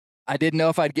didn't know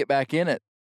if I'd get back in it.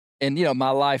 And, you know,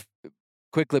 my life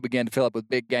quickly began to fill up with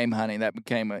big game hunting. That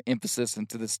became an emphasis, and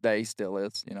to this day still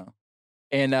is, you know.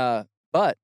 And,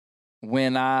 but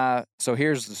so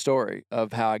here's the story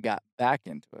of how I got back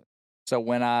into it. So it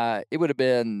would have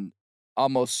been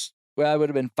it would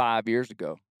have been 5 years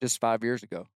ago, just 5 years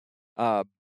ago.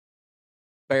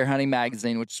 Bear Hunting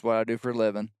Magazine, which is what I do for a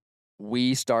living,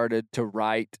 we started to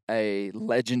write a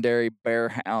legendary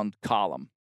bear hound column,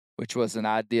 which was an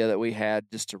idea that we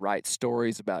had just to write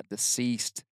stories about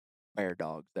deceased bear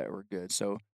dogs that were good.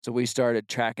 So we started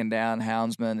tracking down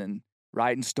houndsmen and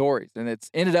writing stories. And it's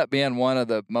ended up being one of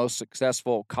the most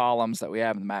successful columns that we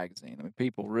have in the magazine. I mean,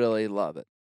 people really love it.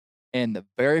 And the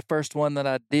very first one that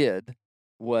I did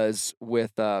was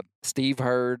with Steve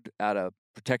Hurd out of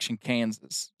Protection,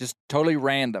 Kansas. Just totally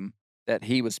random that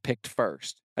he was picked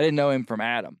first. I didn't know him from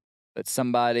Adam, but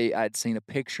I'd seen a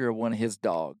picture of one of his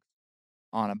dogs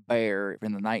on a bear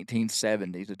in the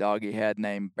 1970s, a dog he had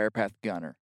named Bearpath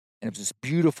Gunner. And it was this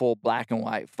beautiful black and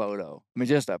white photo. I mean,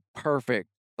 just a perfect,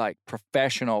 like,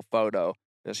 professional photo.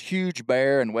 This huge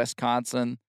bear in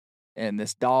Wisconsin and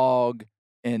this dog.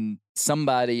 And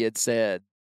somebody had said,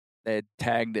 they had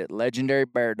tagged it, legendary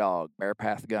bear dog,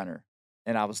 Bearpath Gunner.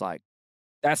 And I was like,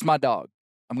 that's my dog.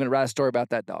 I'm going to write a story about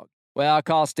that dog. Well, I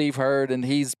call Steve Hurd, and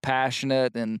he's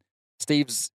passionate. And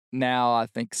Steve's now, I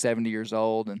think, 70 years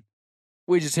old. And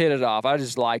we just hit it off. I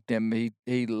just liked him.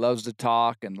 He loves to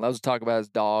talk and loves to talk about his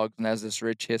dogs and has this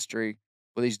rich history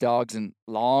with these dogs. And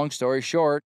long story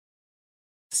short,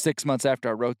 6 months after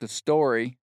I wrote the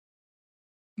story,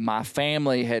 my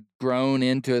family had grown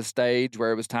into a stage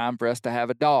where it was time for us to have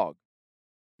a dog.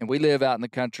 And we live out in the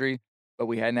country, but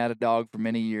we hadn't had a dog for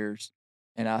many years.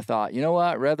 And I thought, you know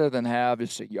what? Rather than have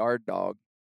just a yard dog,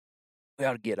 we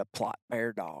ought to get a plot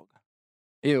bear dog.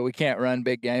 We can't run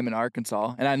big game in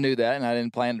Arkansas. And I knew that, and I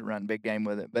didn't plan to run big game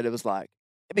with it. But it was like,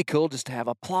 it'd be cool just to have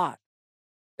a plot.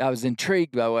 I was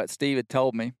intrigued by what Steve had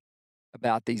told me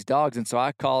about these dogs. And so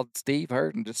I called Steve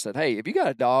Hurd and just said, hey, if you got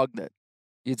a dog that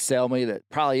you'd sell me that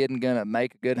probably isn't going to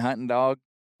make a good hunting dog,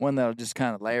 one that'll just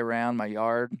kind of lay around my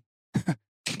yard.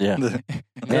 Yeah.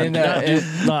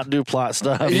 And, not do plot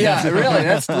stuff. Yeah, really.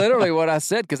 That's literally what I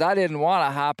said, because I didn't want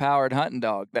a high-powered hunting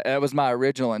dog. That was my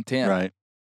original intent. Right.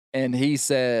 And he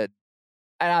said,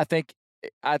 and I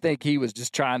think he was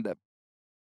just trying to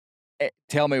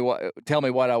tell me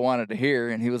what I wanted to hear.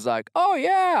 And he was like, "Oh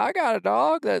yeah, I got a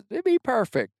dog it'd be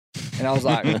perfect." And I was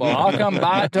like, "Well, I'll come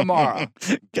by it tomorrow."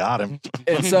 Got him.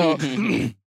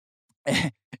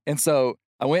 And so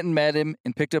I went and met him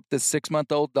and picked up this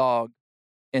 6-month-old dog,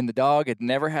 and the dog had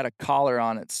never had a collar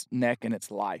on its neck in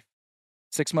its life.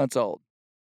 6 months old.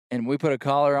 And we put a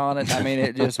collar on it. I mean,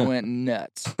 it just went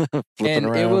nuts. And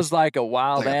around. it was like a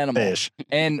wild Like a animal. fish.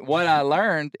 And what I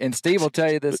learned, and Steve will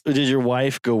tell you this. Did your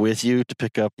wife go with you to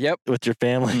pick up Yep. with your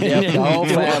family? Yep, the whole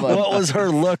family. What was her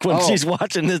look when Oh. she's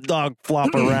watching this dog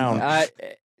flop around?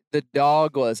 The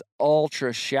dog was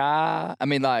ultra shy. I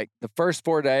mean, like the first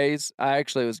 4 days, I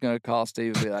actually was going to call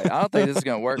Steve and be like, I don't think this is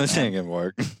going to work. This man." ain't gonna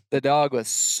work. The dog was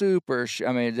super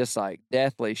I mean, just like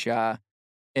deathly shy.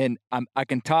 And I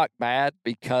can talk bad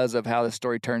because of how the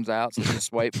story turns out, so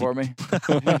just wait for me.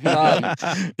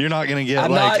 You're not gonna get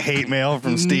I'm like not- hate mail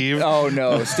from Steve. Oh,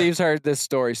 no. Steve's heard this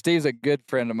story. Steve's a good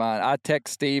friend of mine. I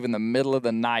text Steve in the middle of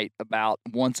the night about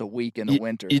once a week in the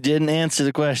winter. You didn't answer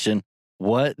the question.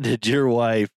 What did your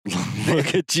wife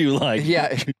look at you like?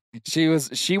 Yeah,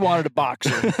 she wanted a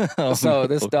boxer. Oh, So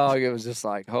this no. dog, it was just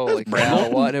like, holy cow,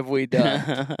 Brindle. what have we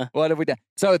done? What have we done?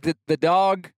 So the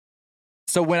dog,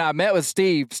 so when I met with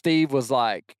Steve was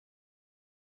like,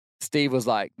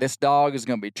 this dog is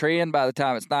going to be treeing by the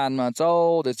time it's 9 months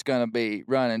old. It's going to be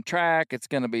running track. It's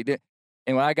going to be,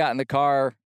 and when I got in the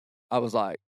car, I was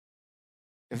like,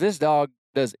 if this dog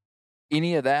does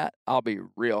any of that, I'll be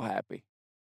real happy.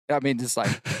 I mean, just like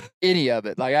any of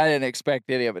it. Like I didn't expect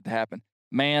any of it to happen.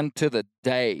 Man, to the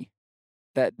day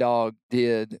that dog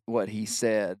did what he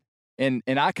said. And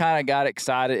I kind of got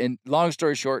excited. And long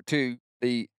story short, too,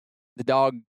 the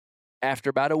dog, after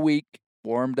about a week,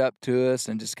 warmed up to us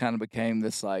and just kind of became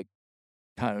this like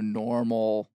kind of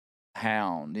normal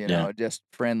hound, you know, just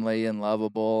friendly and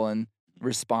lovable and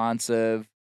responsive.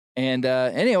 And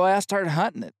anyway, I started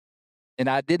hunting it. And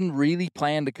I didn't really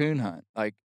plan to coon hunt.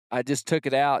 Like I just took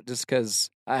it out just because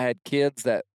I had kids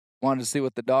that wanted to see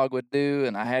what the dog would do,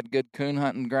 and I had good coon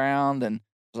hunting ground, and I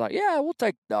was like, yeah, we'll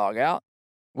take the dog out.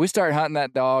 We started hunting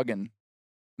that dog, and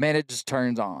man, it just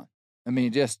turns on. I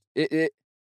mean, just it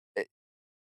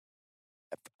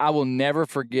I will never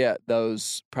forget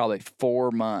those probably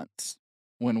 4 months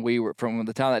when we were, from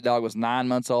the time that dog was 9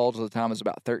 months old to the time it was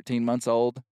about 13 months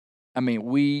old. I mean,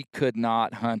 we could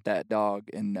not hunt that dog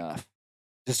enough.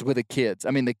 Just with the kids.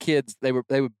 I mean, the kids, they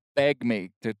would beg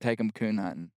me to take them coon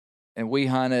hunting. And we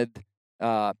hunted,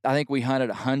 I think we hunted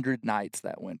 100 nights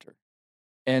that winter.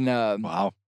 And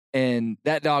Wow. and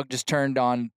that dog just turned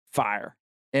on fire.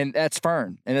 And that's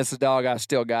Fern. And it's a dog I've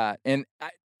still got. And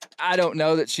I don't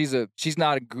know that she's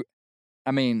not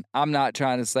I mean, I'm not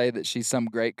trying to say that she's some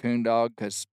great coon dog,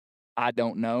 because I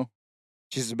don't know.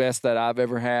 She's the best that I've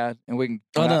ever had. And we can,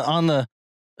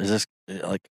 Is this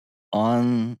like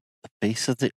on the face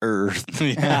of the earth.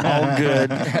 How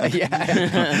good.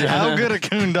 Yeah. How good a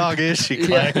coon dog is she,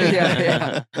 Yeah, Clay?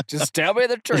 yeah. Just tell me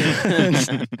the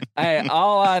truth. Hey,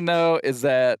 all I know is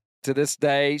that to this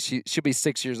day, she'll be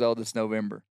 6 years old this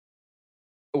November.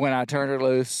 When I turn her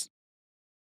loose,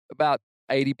 about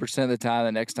 80% of the time,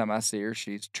 the next time I see her,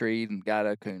 she's treed and got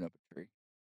a coon up a tree.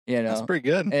 You know, That's pretty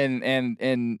good.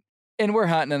 and we're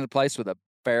hunting in a place with a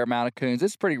fair amount of coons.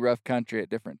 It's pretty rough country at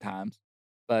different times,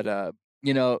 but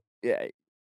you know, yeah,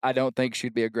 I don't think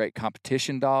she'd be a great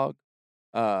competition dog.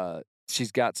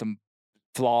 She's got some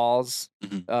flaws,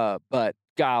 Mhm. but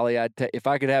golly, if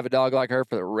I could have a dog like her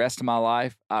for the rest of my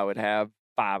life, I would have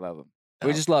 5 of them. We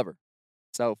Yeah. just love her.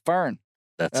 So Fern,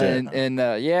 That's it.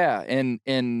 yeah,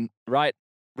 and right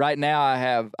now I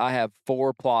have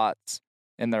 4 plots,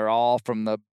 and they're all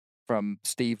from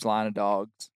Steve's line of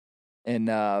dogs, and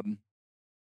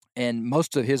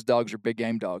most of his dogs are big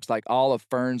game dogs. Like all of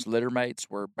Fern's litter mates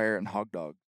were bear and hog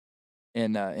dogs,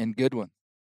 and good ones.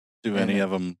 Do And any of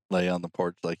them lay on the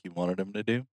porch like you wanted them to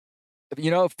do?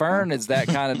 You know, Fern is that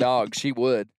kind of dog. She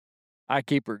would. I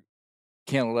keep her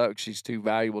kenneled up. She's too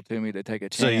valuable to me to take a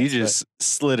chance. So you but just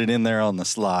slid it in there on the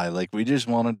sly, like we just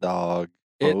want a dog,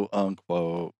 It- quote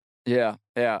unquote. yeah,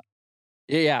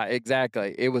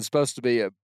 exactly. It was supposed to be a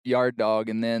yard dog,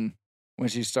 and then when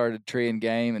she started treeing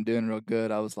game and doing real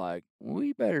good, I was like,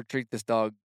 we better treat this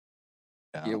dog.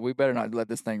 Yeah, we better not let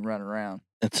this thing run around.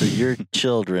 And so your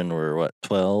children were what,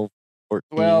 12,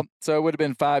 14? Well, so it would have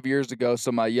been 5 years ago.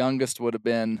 So my youngest would have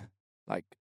been like,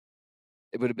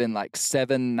 it would have been like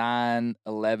 7, 9,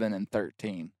 11, and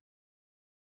 13.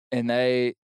 And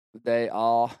they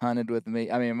all hunted with me.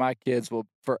 I mean, my kids will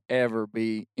forever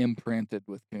be imprinted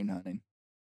with coon hunting.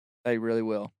 They really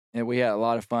will. And we had a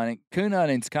lot of fun. And coon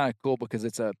hunting's kind of cool because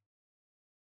it's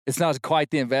not quite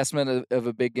the investment of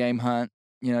a big game hunt.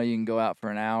 You know, you can go out for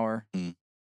an hour Mm.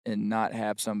 and not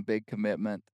have some big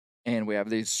commitment. And we have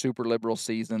these super liberal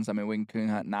seasons. I mean, we can coon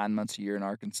hunt 9 months a year in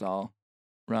Arkansas,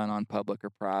 run on public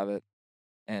or private,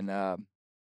 and a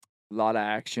lot of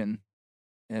action.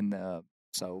 And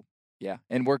so, yeah.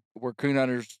 And we're coon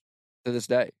hunters to this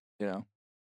day, you know.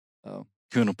 So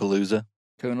Coonapalooza.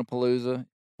 Coonapalooza.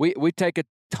 We take a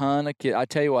ton of kids. I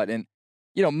tell you what, and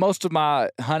you know, most of my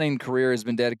hunting career has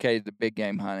been dedicated to big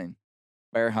game hunting,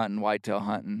 bear hunting, whitetail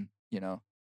hunting, you know,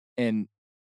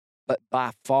 but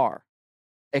by far,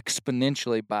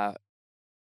 exponentially by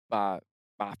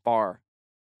far,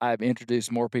 I've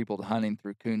introduced more people to hunting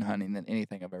through coon hunting than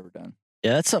anything I've ever done.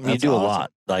 Yeah, that's something That's you do awesome. a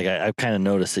lot. Like I've kind of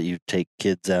noticed that you take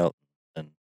kids out.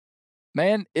 And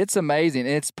Man, it's amazing.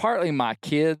 And it's partly my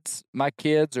kids. My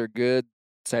kids are good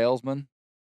salesmen,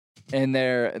 and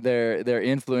they're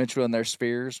influential in their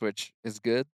spheres, which is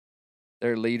good.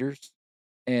 They're leaders,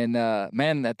 and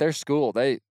man, at their school,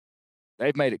 they've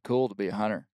made it cool to be a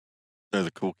hunter. They're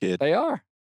the cool kid. They are.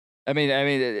 I mean,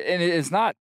 and it's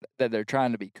not that they're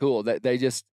trying to be cool. That they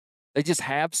just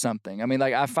have something. I mean,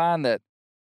 like I find that,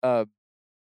 I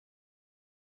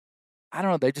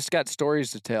don't know. They just got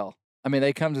stories to tell. I mean,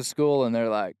 they come to school and they're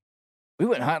like, "We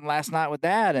went hunting last night with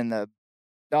Dad, and the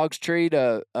dogs treed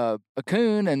a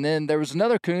coon, and then there was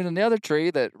another coon in the other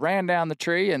tree that ran down the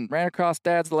tree and ran across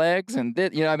Dad's legs and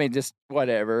did, you know, I mean, just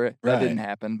whatever. That didn't Right.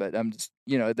 happen, but I'm just,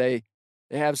 you know, they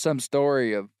have some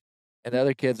story of, and the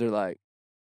other kids are like,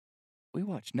 we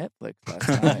watched Netflix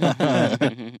last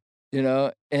night, you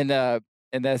know, and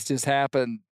that's just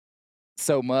happened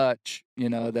so much, you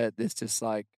know, that it's just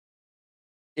like,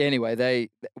 anyway,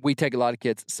 we take a lot of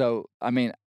kids. So, I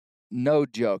mean, no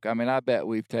joke. I mean, I bet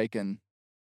we've taken,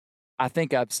 I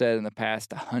think I've said in the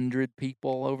past 100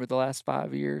 people over the last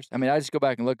 5 years. I mean, I just go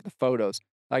back and look at the photos.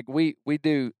 Like we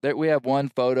have one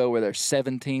photo where there's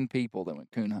 17 people that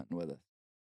went coon hunting with us.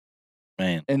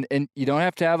 man, And you don't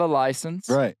have to have a license.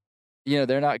 Right. You know,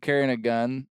 they're not carrying a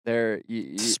gun. They're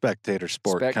Spectator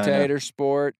sport. spectator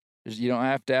sport. You don't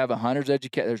have to have a hunter's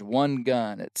education. There's one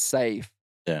gun. It's safe.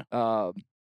 Yeah.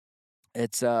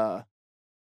 It's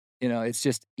you know, it's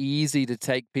just easy to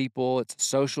take people. It's a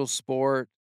social sport.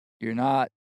 You're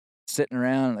not sitting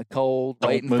around in the cold Don't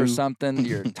waiting for move. something.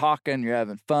 You're talking. You're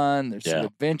having fun. There's some Yeah.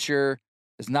 adventure.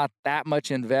 There's not that much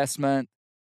investment.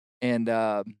 And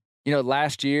you know,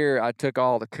 last year I took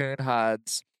all the coon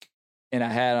hides and I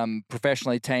had them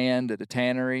professionally tanned at a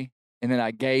tannery, and then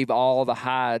I gave all the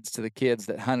hides to the kids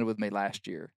that hunted with me last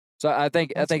year. So I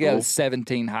think That's it cool. was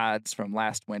 17 hides from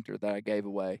last winter that I gave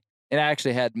away, and I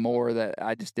actually had more that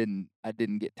I just didn't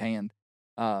get tanned.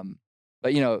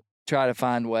 But you know, try to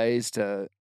find ways to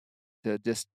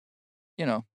just, you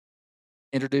know,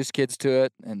 introduce kids to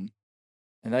it, and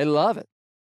they love it.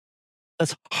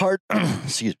 that's hard.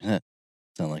 Excuse me.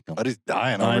 It's acting like him. But he's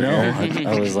dying. I over know. here.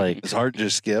 I was like, His heart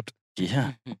just skipped.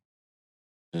 yeah.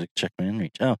 Check my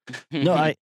inReach. Oh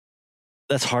no,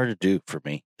 that's hard to do for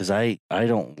me because I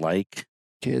don't like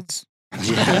Kids.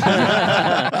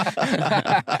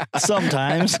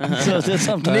 sometimes.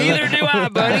 Sometimes. Neither do I,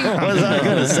 buddy. Was I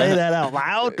going to say that out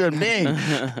loud? Good dang.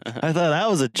 I thought I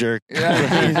was a jerk.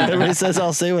 Everybody says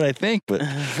I'll say what I think, but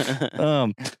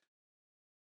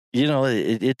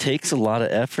it takes a lot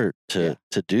of effort to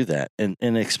do that, and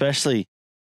especially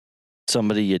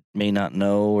somebody you may not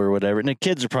know or whatever. And the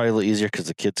kids are probably a little easier because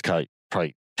the kids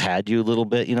probably pad you a little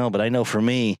bit, But I know for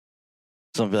me,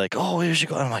 somebody be like, "Oh, where should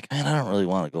go?" I'm like, "Man, I don't really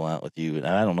want to go out with you." And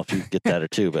I don't know if you get that or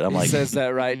too, but I'm He like, says that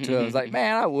right to him. It's like,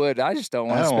 man, I would. I just don't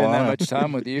want to spend that much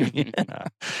time with you.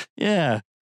 yeah.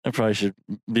 I probably should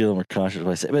be a little more cautious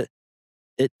what I say, but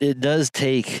it does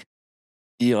take.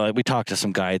 We talk to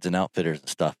some guides and outfitters and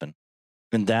stuff, and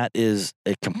that is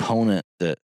a component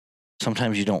that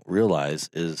sometimes you don't realize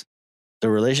is the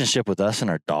relationship with us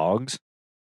and our dogs.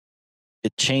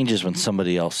 It changes when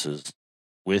somebody else is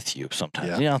with you sometimes.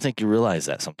 Yeah. I don't think you realize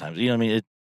that sometimes. You know what I mean?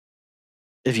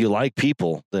 If you like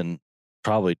people, then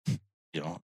probably,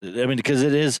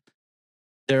 because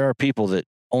there are people that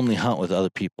only hunt with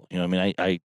other people. You know what I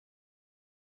mean?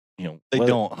 They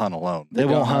don't hunt alone. They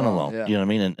won't hunt hunt alone. alone, yeah. You know what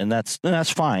I mean? And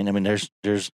that's fine. I mean,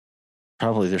 there's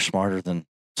probably they're smarter than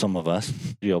some of us,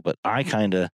 but I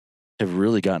kind of have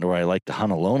really gotten to where I like to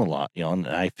hunt alone a lot, and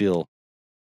I feel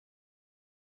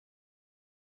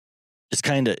it's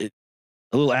kind of a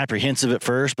little apprehensive at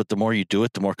first, but the more you do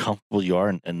it, the more comfortable you are,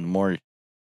 and the more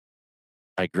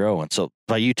I grow. And so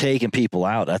by you taking people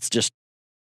out, I just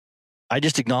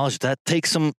acknowledge that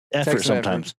takes some effort Takes some effort.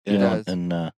 sometimes, It does.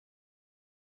 and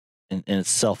it's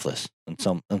selfless in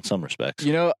some respects.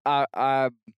 I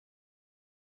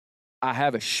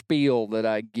have a spiel that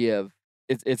I give.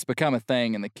 It's become a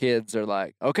thing, and the kids are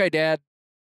like, "Okay, Dad,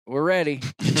 we're ready."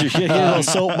 Get your little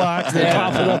soapbox, they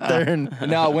pop it up there, and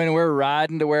Now, when we're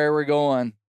riding to where we're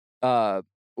going,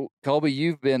 Colby,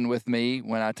 you've been with me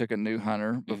when I took a new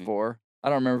hunter before. I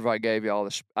don't remember if I gave you all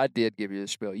the. I did give you the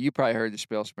spiel. You probably heard the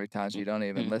spiel so many times you don't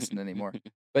even listen anymore.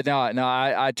 But no,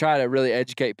 I try to really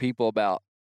educate people about.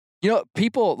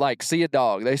 People like see a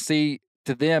dog. They see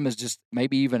to them as just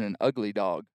maybe even an ugly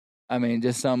dog. I mean,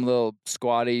 just some little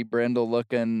squatty,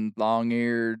 brindle-looking,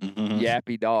 long-eared,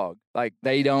 yappy dog. Like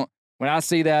they don't. When I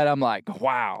see that, I'm like,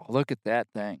 wow, look at that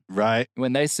thing. Right.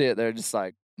 When they see it, they're just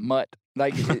like mutt.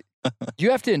 Like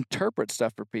you have to interpret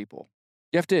stuff for people.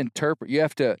 You have to interpret. You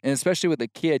have to, and especially with a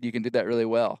kid, you can do that really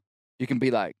well. You can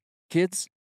be like, kids,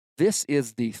 this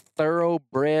is the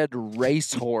thoroughbred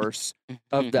racehorse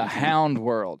of the hound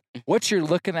world. What you're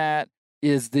looking at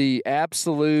is the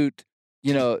absolute,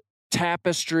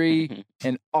 tapestry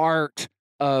and art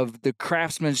of the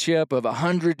craftsmanship of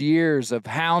 100 years of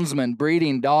houndsmen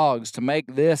breeding dogs to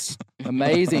make this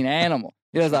amazing animal.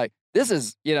 It's like, this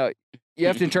is, you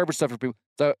have to interpret stuff for people.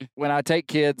 So when I take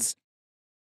kids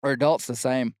or adults the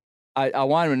same, I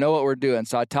want them to know what we're doing.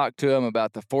 So I talk to them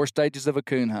about the 4 stages of a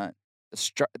coon hunt: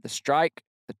 the strike,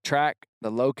 the track,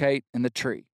 the locate, and the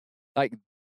tree. Like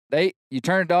you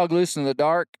turn a dog loose in the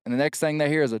dark, and the next thing they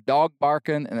hear is a dog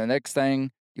barking, and the next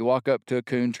thing you walk up to a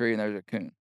coon tree and there's a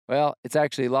coon. Well, it's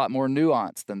actually a lot more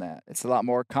nuanced than that. It's a lot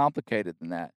more complicated than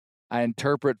that. I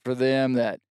interpret for them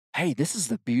that, hey, this is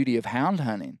the beauty of hound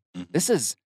hunting.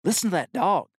 Listen to that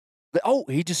dog. Oh,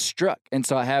 he just struck. And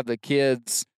so I have the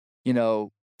kids,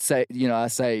 say, I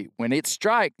say, when it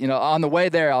strike, on the way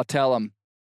there, I'll tell them,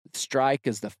 strike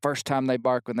is the first time they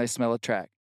bark when they smell a track.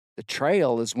 The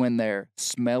trail is when they're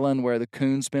smelling where the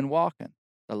coon's been walking.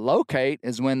 The locate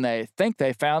is when they think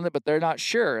they found it, but they're not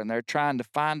sure, and they're trying to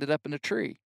find it up in the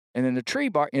tree. And then the tree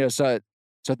bark, so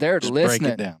they're Just listening.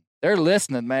 break it down. They're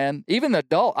listening, man. Even the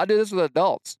adult, I do this with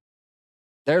adults.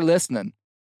 They're listening.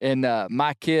 And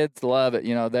my kids love it.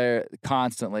 They're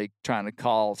constantly trying to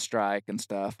call strike and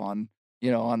stuff on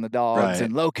the dogs Right.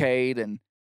 and locate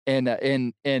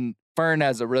and Fern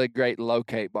has a really great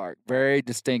locate bark, very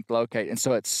distinct locate. And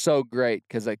so it's so great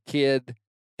because a kid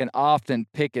can often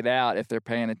pick it out if they're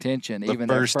paying attention, The even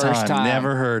first their first time.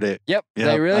 Never heard it. Yep, Yep,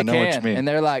 they really I know what you can. mean. And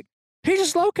they're like, he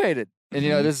just located. And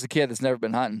Mhm. this is a kid that's never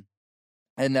been hunting.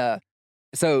 And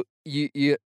so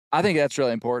you I think that's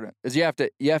really important. Is you have to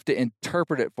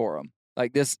interpret it for them.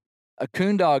 Like a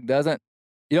coon dog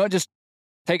you don't just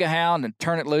take a hound and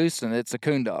turn it loose and it's a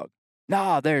coon dog.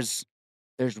 No, there's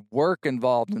work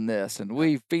involved in this, and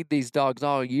we feed these dogs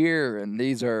all year, and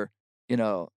these are,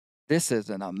 this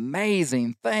is an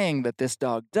amazing thing that this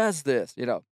dog does this.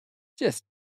 Just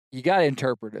you got to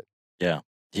interpret it. Yeah,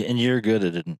 and you're good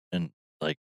at it, and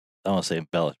like don't want to say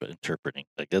embellish, but interpreting.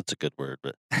 Like that's a good word.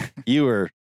 But you were,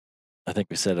 I think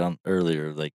we said it on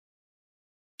earlier, like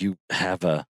you have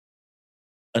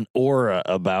an aura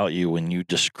about you when you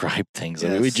describe things. I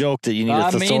mean, we Yes. joked that you need I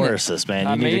a mean it. thesaurus, man.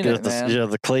 I You need to mean get it, man.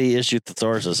 the Clay issue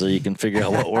thesaurus so you can figure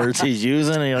out what words he's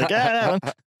using. And you're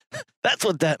like, that's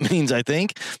what that means, I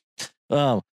think.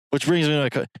 Which brings me to my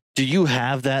question. Do you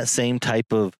have that same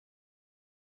type of,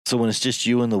 so when it's just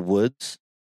you in the woods,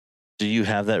 do you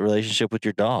have that relationship with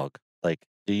your dog? Like,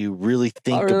 do you really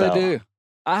think I really about do.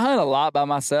 I hunt a lot by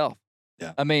myself.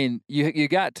 Yeah. I mean, you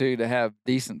got to have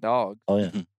decent dogs. Oh,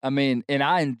 yeah. I mean,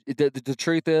 and the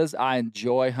truth is, I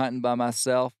enjoy hunting by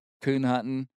myself, coon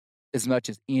hunting, as much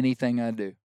as anything I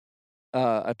do.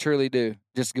 I truly do.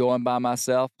 Just going by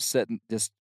myself, sitting,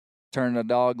 just turning a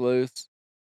dog loose,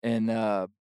 and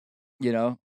you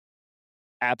know,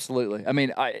 absolutely. I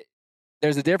mean,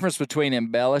 there's a difference between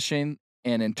embellishing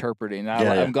and interpreting.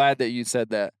 I'm glad that you said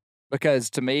that, because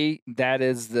to me, that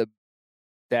is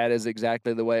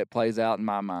exactly the way it plays out in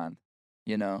my mind.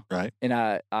 You know, Right. and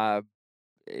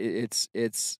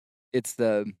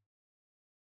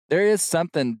there is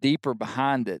something deeper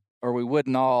behind it, or we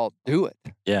wouldn't all do it.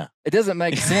 Yeah. It doesn't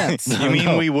make sense. No, You mean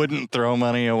no. we wouldn't throw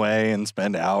money away and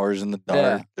spend hours in the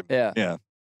dark? Yeah. Yeah.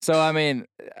 So I mean,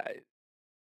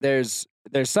 there's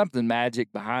something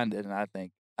magic behind it, and I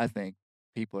think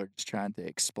people are just trying to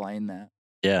explain that.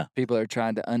 Yeah. People are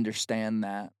trying to understand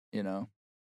that, you know,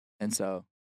 and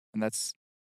that's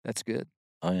good.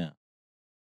 Oh, yeah.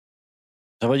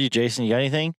 How about you, Jason? You got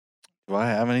anything? Do I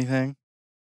have anything?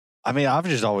 I mean, I've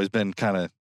just always been kind of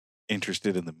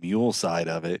interested in the mule side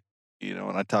of it, you know,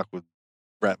 and I talked with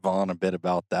Brett Vaughn a bit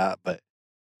about that. But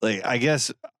like, I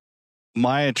guess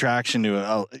my attraction to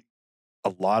a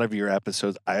lot of your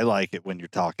episodes, I like it when you're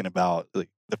talking about like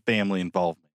the family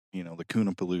involvement, you know, the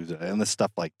Coonapalooza and the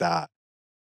stuff like that.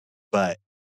 But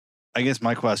I guess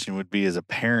my question would be, as a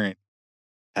parent,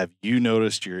 have you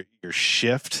noticed your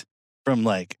shift from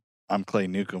like, I'm Clay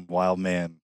Newcomb, wild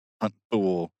man, hunt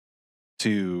fool,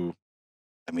 to,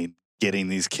 I mean, getting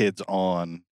these kids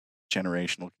on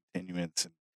generational continuance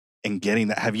and getting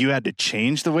that? Have you had to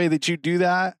change the way that you do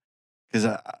that? Because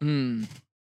You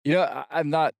know, I'm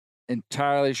not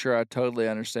entirely sure I totally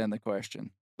understand the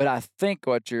question, but I think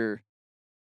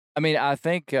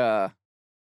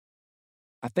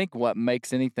I think what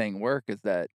makes anything work is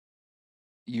that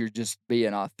you're just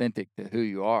being authentic to who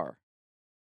you are.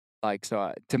 Like,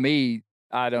 so to me,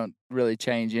 I don't really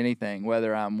change anything,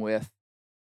 whether I'm with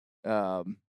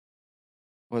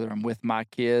my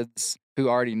kids who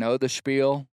already know the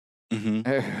spiel,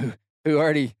 mhm. who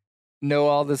already know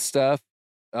all this stuff,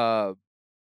 or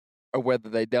whether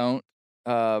they don't.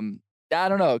 I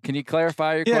don't know. Can you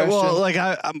clarify your Yeah, question? well, like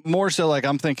I'm more so like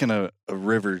I'm thinking of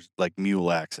Rivers, like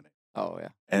mule accident Oh yeah,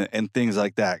 and things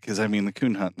like that. Because I mean, the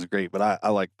coon hunting's great, but I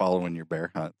like following your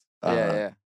bear hunts.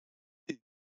 yeah.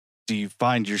 Do you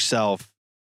find yourself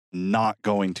not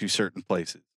going to certain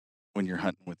places when you're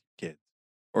hunting with your kids,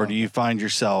 or do you find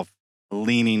yourself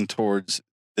leaning towards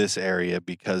this area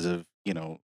because of, you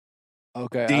know,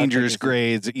 Okay. dangerous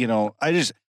grades? You know, I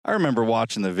remember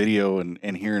watching the video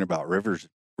and hearing about Rivers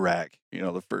wreck, you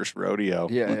know, the first rodeo.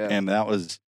 Yeah. And that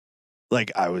was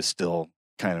like, I was still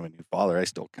kind of a new father. I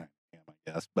still kind of am,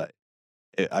 I guess, but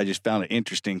I just found it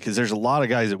interesting because there's a lot of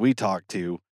guys that we talk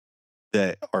to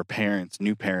that are parents,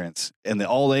 new parents, and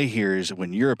all they hear is,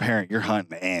 when you're a parent, you're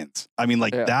hunting ants. I mean,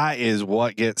 like, that is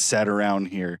what gets said around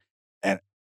here. And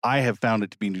I have found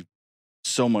it to be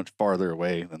so much farther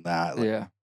away than that. Like, Yeah.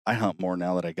 I hunt more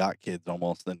now that I got kids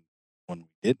almost than when we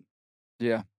didn't.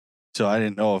 Yeah. So I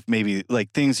didn't know if maybe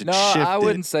like things had No, shifted. I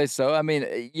wouldn't say so. I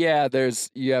mean, yeah,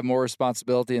 you have more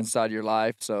responsibility inside your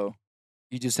life, so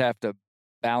you just have to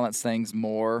balance things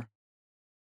more.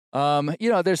 You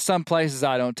know, there's some places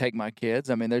I don't take my kids.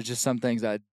 I mean, there's just some things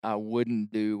I wouldn't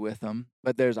do with them,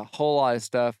 but there's a whole lot of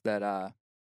stuff that I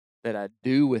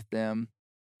do with them,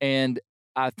 and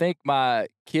I think my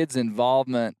kids'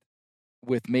 involvement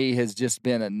with me has just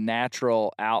been a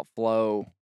natural outflow.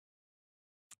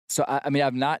 So I mean,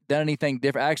 I've not done anything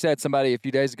different. I actually had somebody a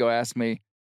few days ago ask me,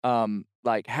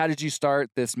 like, how did you start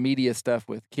this media stuff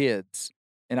with kids?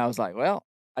 And I was like, well,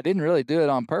 I didn't really do it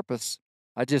on purpose.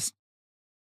 I just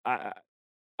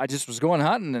was going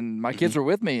hunting, and my kids were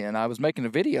with me, and I was making a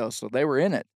video, so they were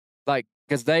in it, like,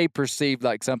 because they perceived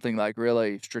like something like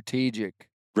really strategic,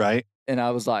 Right. and I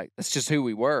was like, that's just who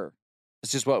we were.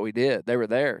 It's just what we did. They were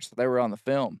there, so they were on the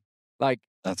film. Like,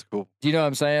 That's cool. do you know what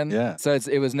I'm saying? Yeah. So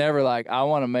it was never like, I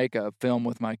want to make a film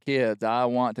with my kids. I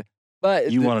want to.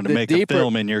 You the- wanted to the make deeper, a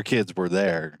film, and your kids were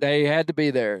there. They had to be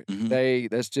there. Mhm.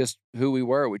 That's just who we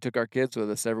were. We took our kids with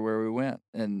us everywhere we went,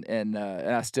 and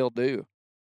I still do.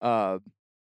 I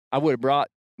would have brought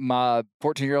my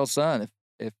 14-year-old son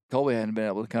if Colby hadn't been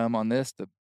able to come on this to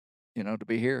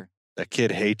be here. That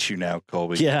kid hates you now,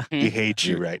 Colby. Yeah. He hates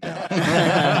you right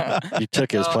now. You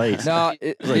took his place. No,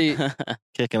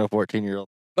 Kicking a 14-year-old.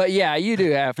 but yeah, you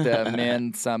do have to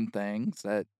amend some things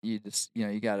that you just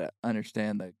you got to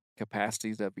understand the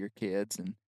capacities of your kids,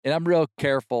 and I'm real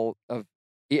careful of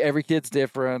every kid's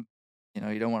different.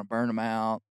 You don't want to burn them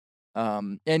out.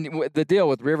 And the deal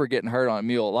with River getting hurt on a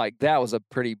mule, like that was a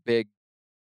pretty big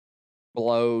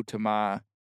blow to my,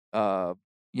 that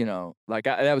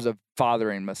was a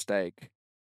fathering mistake.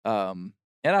 And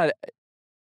I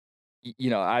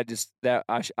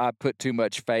put too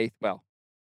much faith,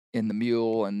 in the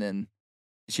mule, and then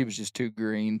she was just too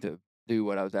green to do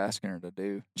what I was asking her to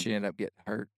do. She ended up getting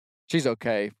hurt. She's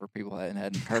okay for people that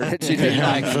hadn't heard it. She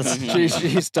didn't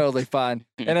she's totally fine.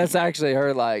 And that's actually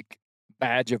her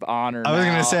badge of honor. I was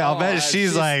now. gonna say, I'll bet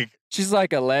she's like, she's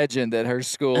like a legend at her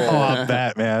school. oh, I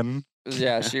bet, man.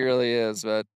 Yeah, she really is.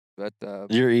 But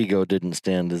Your ego didn't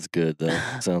stand as good, though.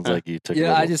 Sounds like you took.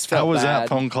 I just felt How was bad. that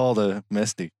phone call to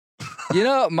Misty?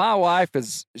 My wife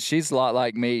she's a lot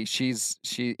like me. She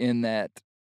in that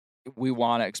we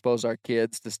want to expose our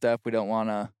kids to stuff. We don't want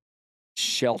to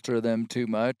shelter them too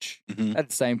much. Mhm. At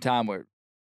the same time, we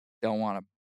don't want to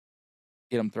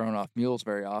get them thrown off mules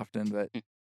very often, but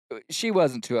she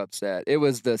wasn't too upset. It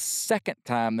was the second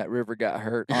time that River got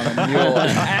hurt on a mule.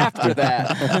 And after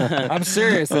that, I'm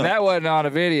serious, and that wasn't on a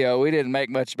video. We didn't make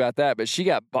much about that, but she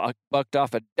got bucked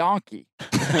off a donkey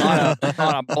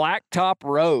on a blacktop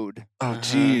road. Oh,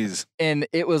 jeez. And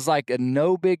it was like a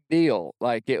no big deal.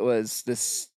 Like it was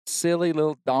this silly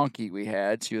little donkey we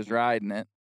had. She was riding it,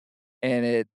 and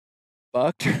it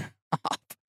bucked her off,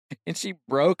 and she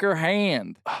broke her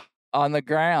hand on the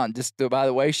ground just by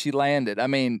the way she landed. I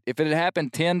mean, if it had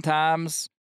happened 10 times,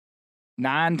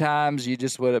 9 times, you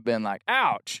just would have been like,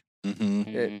 ouch.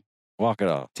 Mm-hmm. Walk it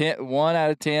off. 1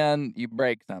 out of 10, you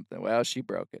break something. Well, she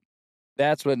broke it.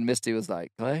 That's when Misty was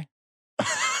like, Clay,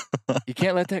 you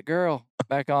can't let that girl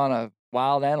back on a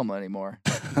wild animal anymore.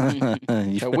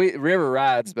 So River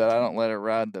rides, but I don't let her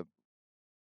ride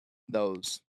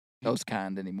those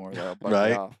kind anymore. That'll buck her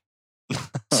Right. off.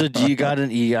 So you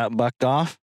got bucked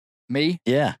off? Me?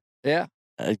 Yeah. Yeah.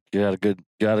 You got a good.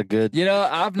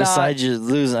 I've not. Besides you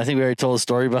losing, I think we already told a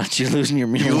story about you losing your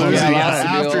mule. You lose Yeah, it, I lost the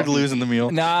after mule. losing the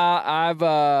mule.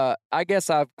 Nah, I guess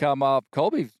I've come off.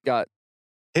 Colby's got.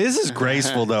 His is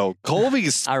graceful though.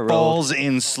 Colby's I rode. falls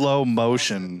in slow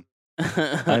motion.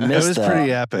 I It missed was that.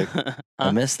 pretty epic.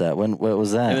 I missed that. What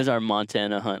was that? It was our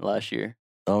Montana hunt last year.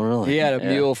 Oh, really? He had a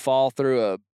Yeah. mule fall through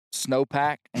a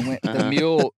snowpack, and the Uh-huh.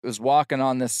 mule was walking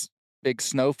on this big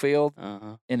snowfield,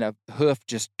 Uh-huh. and a hoof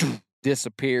just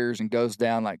disappears and goes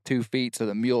down like 2 feet, so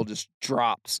the mule just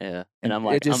drops, Yeah. And And I'm it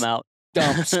like, just- I'm out.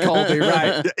 dumps Colby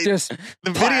right. Just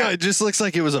The video, it just looks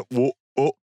like it was a whoa,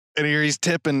 whoa, and here he's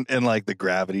tipping, and like the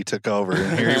gravity took over,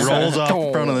 and here he rolls off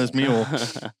in front of this mule.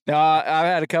 no. I've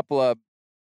had a couple of.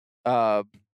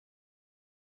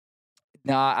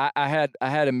 No, I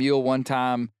had a mule one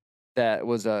time that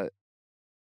was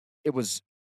it was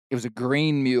a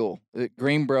green mule.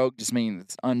 Green broke just means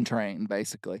it's untrained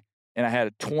basically. And I had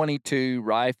a 22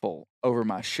 rifle over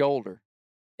my shoulder.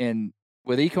 And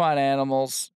with equine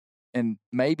animals, and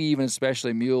maybe even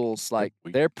especially mules, like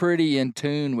they're pretty in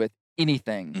tune with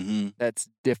anything Mm-hmm. that's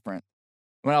different.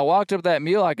 When I walked up to that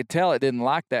mule, I could tell it didn't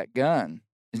like that gun.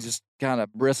 It just kind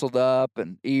of bristled up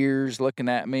and ears looking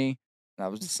at me. And I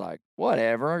was just like,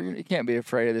 whatever, you can't be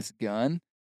afraid of this gun.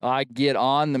 I get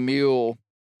on the mule,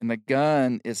 and the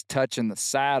gun is touching the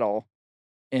saddle,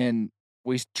 and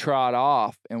we trot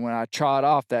off. And when I trot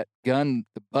off, that gun,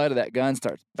 the butt of that gun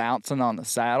starts bouncing on the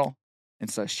saddle. And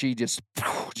so she just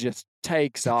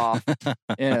takes off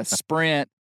in a sprint.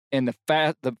 And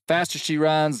the faster she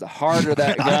runs, the harder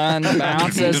that gun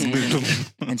bounces.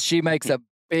 And she makes a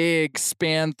big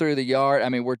spin through the yard. I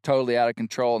mean, we're totally out of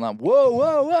control. And I'm, whoa,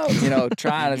 whoa, whoa,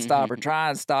 trying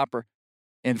to stop her.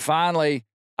 And finally,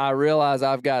 I realize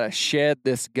I've got to shed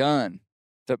this gun.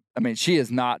 She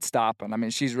is not stopping. I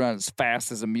mean, she's running as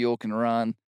fast as a mule can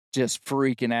run, just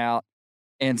freaking out.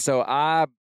 And so I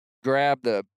grab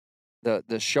the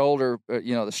shoulder,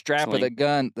 the strap of the Sling.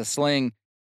 gun, the sling,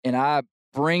 and I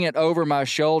bring it over my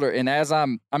shoulder. And as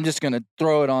I'm just going to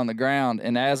throw it on the ground.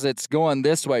 And as it's going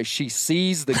this way, she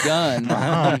sees the gun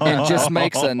and just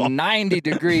makes a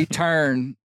 90-degree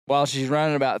turn while she's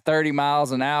running about 30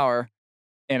 miles an hour.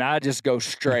 And I just go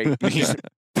straight. Just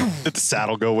Did the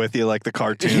saddle go with you like the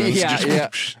cartoons? Yeah, Just yeah.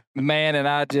 Man, and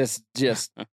I just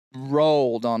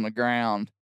rolled on the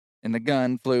ground, and the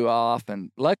gun flew off,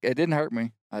 and luck, it didn't hurt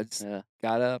me. I just Yeah.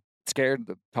 got up, scared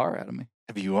the tar out of me.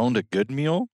 Have you owned a good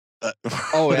mule?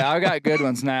 Oh yeah, I got good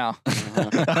ones now. I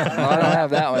don't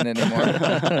have that one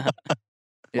anymore.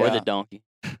 Or Yeah. the donkey.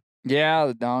 Yeah,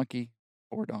 the donkey.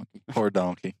 Poor donkey. Poor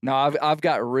donkey. No, I've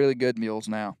got really good mules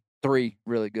now. 3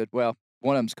 really good. Well,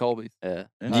 one of them's Colby's. Yeah.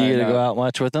 Do you get to know. go out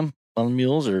much with them on the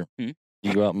mules, or Hmm?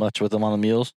 you go out much with them on the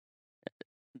mules?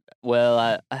 Well,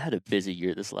 I had a busy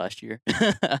year this last year.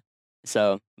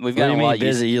 So we've What do got you a mean lot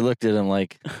busy? You looked at him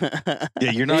like, Yeah,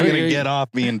 you're not Figure gonna you- get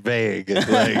off being vague.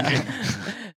 Like,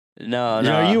 No,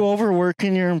 no. are you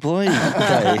overworking your employee?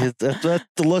 Okay, that's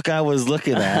the look I was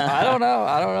looking at. I don't know.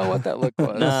 I don't know what that look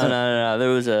was.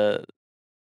 No.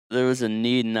 There was a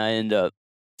need, and I ended up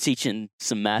teaching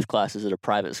some math classes at a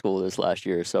private school this last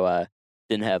year, so I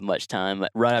didn't have much time.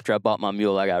 Right after I bought my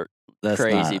mule, I got That's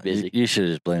crazy not- busy. You should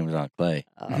have just blamed it on Clay.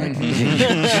 uh,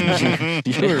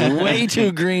 You were way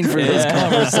too green for this Yeah.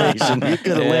 conversation. You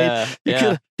could have laid.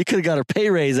 yeah. You could have got her pay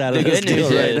raise out The of this good news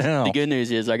deal right is, now. the good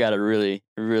news is, I got a really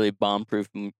bomb-proof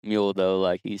mule though.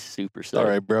 Like he's super stoked.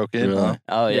 sorry, broke in. Really? Huh?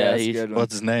 Oh yeah, it's a he's good one.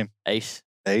 What's his name? ace.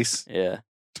 Ace. Yeah.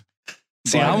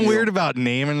 See, Black I'm mule. weird about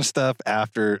naming stuff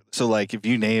after. So, like, if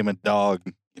you name a dog,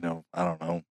 you know, I don't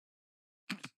know,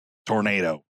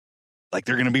 Tornado, like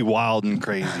they're gonna be wild and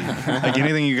crazy. Like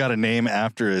anything you got to name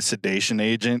after a sedation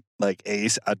agent, like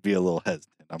Ace, I'd be a little hesitant.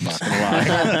 I'm not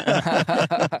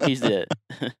gonna lie. He's dead.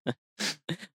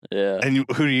 Yeah. And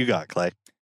who do you got, Clay?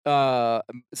 So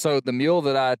the mule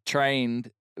that I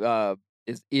trained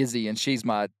is Izzy, and she's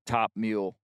my top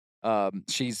mule.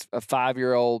 She's a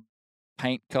 5-year-old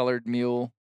paint-colored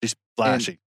mule, She's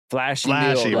flashy. flashy,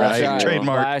 Flashy, mule. right? That's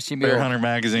Trademark flashy Bear mule. Hunter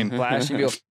magazine. Flashy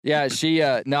mule. Yeah, she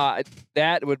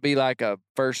that would be like a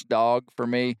first dog for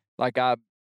me. Like I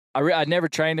never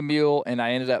trained a mule, and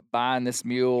I ended up buying this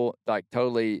mule like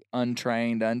totally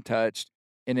untrained, untouched.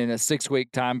 And in a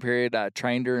 6-week time period, I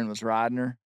trained her and was riding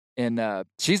her. And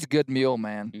she's a good mule,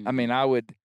 man. I Mhm. mean, I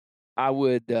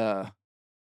would.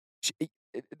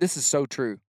 This is so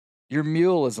true. Your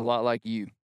mule is a lot like you.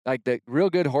 Like the real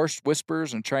good horse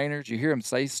whisperers and trainers, you hear them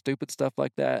say stupid stuff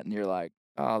like that, and you're like,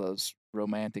 "Oh, those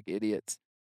romantic idiots."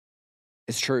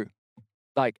 It's true.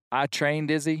 Like I trained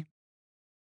Izzy,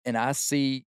 and I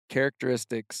see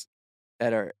characteristics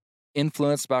that are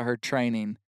influenced by her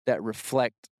training that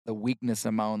reflect the weakness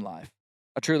in my own life.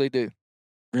 I truly do.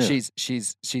 Really?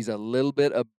 She's a little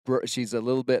bit she's a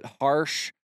little bit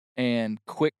harsh and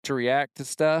quick to react to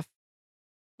stuff,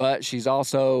 but she's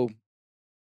also,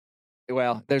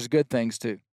 well, there's good things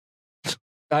too.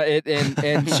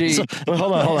 And she. So, well,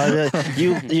 hold on.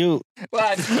 You.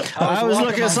 Well, I was walking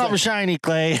looking at my- something shiny,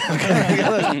 Clay.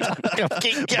 Buddy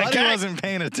wasn't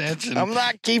paying attention. I'm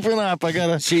not keeping up. I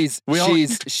gotta. She's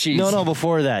No.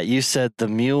 Before that, you said the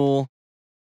mule.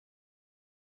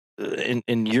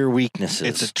 In your weaknesses.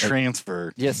 It's a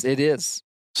transfer. Yes, it is.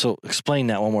 So explain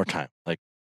that one more time. Like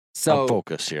So I'm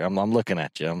focused here. I'm looking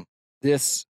at you.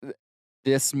 this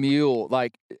mule,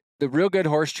 like the real good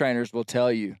horse trainers will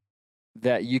tell you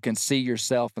that you can see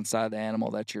yourself inside the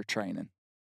animal that you're training,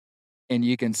 and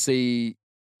you can see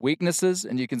weaknesses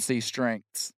and you can see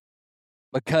strengths,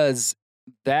 because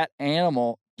that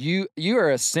animal, you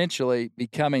are essentially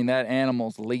becoming that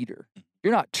animal's leader.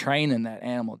 You're not training that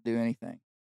animal to do anything.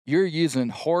 You're using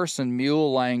horse and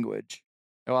mule language.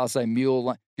 Oh, I'll say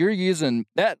mule. You're using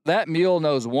that mule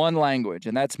knows one language,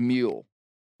 and that's mule.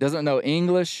 Doesn't know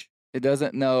English. It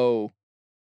doesn't know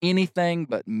anything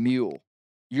but mule.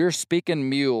 You're speaking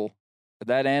mule to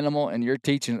that animal, and you're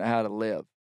teaching it how to live.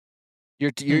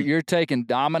 You're taking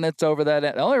dominance over that.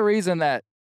 The only reason that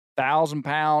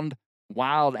 1,000-pound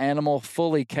wild animal,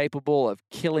 fully capable of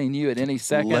killing you at any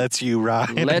second, Lets you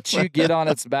ride. lets you get on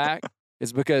its back,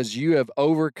 is because you have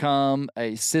overcome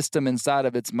a system inside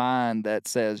of its mind that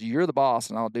says you're the boss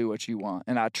and I'll do what you want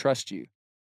and I trust you.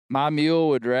 My mule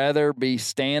would rather be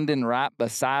standing right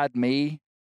beside me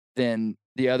than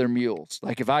the other mules.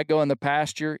 Like if I go in the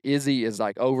pasture, Izzy is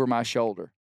like over my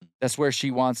shoulder. That's where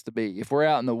she wants to be. If we're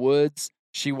out in the woods,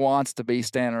 she wants to be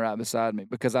standing right beside me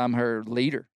because I'm her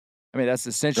leader. I mean, that's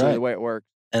essentially Right. the way it works.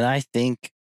 And I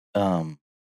think in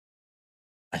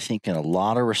a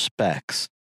lot of respects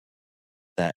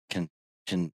that can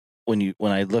when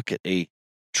I look at a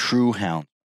true hound,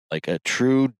 like a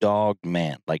true dog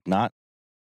man, like not,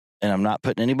 and I'm not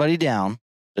putting anybody down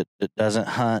that doesn't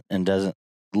hunt and doesn't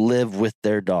live with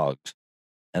their dogs.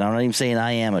 And I'm not even saying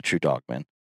I am a true dog man,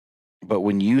 but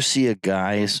when you see a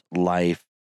guy's life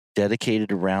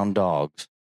dedicated around dogs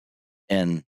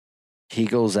and he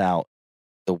goes out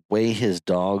the way his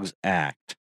dogs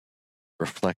act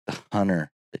reflect the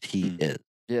hunter that he is.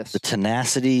 Yes. The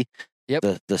tenacity,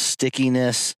 Yep. the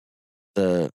stickiness,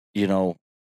 whether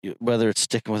it's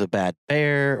sticking with a bad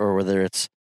bear or whether it's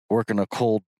working a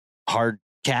cold, hard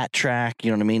cat track,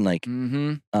 you know what I mean? Like,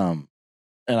 Mm-hmm.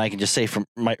 and I can just say from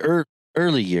my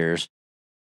early years,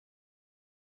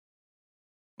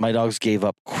 my dogs gave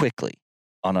up quickly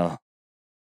on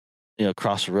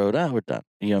across the road. We're done.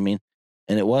 You know what I mean?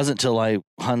 And it wasn't until I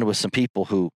hunted with some people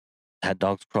who had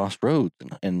dogs cross roads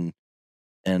and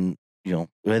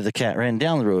whether the cat ran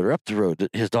down the road or up the road,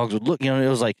 his dogs would look, it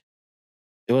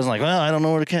wasn't like, well, I don't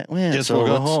know where the cat went. Just so we'll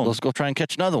go let's, home. Let's go try and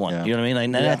catch another one. Yeah. You know what I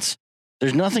mean? Like,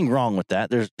 there's nothing wrong with that.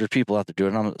 There's people out there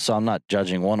doing it. So I'm not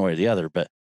judging one way or the other, but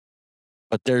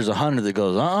there's a hunter that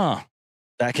goes,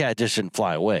 that cat just didn't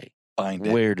fly away. Find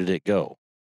it. Where did it go?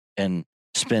 And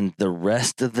spend the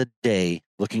rest of the day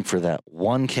looking for that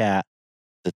one cat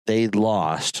that they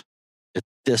lost at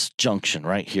this junction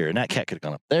right here. And that cat could have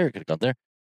gone up there, could have gone there.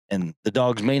 And the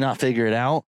dogs may not figure it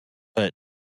out, but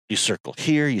you circle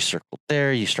here, you circle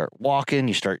there, you start walking,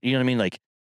 you know what I mean? Like,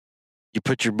 you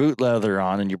put your boot leather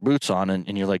on and your boots on,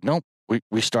 and you're like, nope,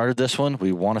 we started this one.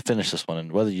 We want to finish this one,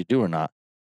 and whether you do or not.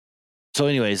 So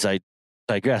anyways, I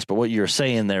digress, but what you were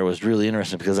saying there was really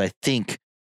interesting because I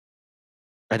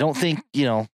don't think,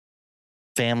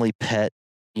 family pet,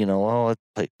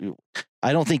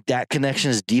 I don't think that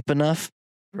connection is deep enough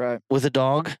Right. with a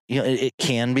dog. It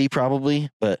can be probably,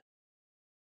 but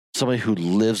somebody who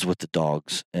lives with the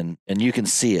dogs and you can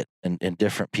see it in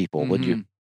different people. When Mhm.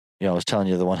 I was telling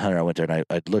you the one hunter I went there and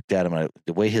I looked at him and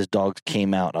the way his dogs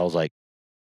came out, I was like,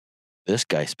 this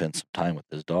guy spent some time with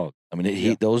his dog. I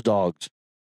mean, those dogs.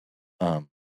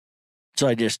 So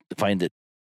I just find it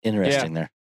interesting there.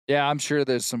 Yeah, I'm sure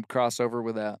there's some crossover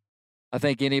with that. I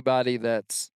think anybody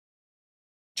that's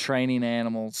training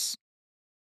animals,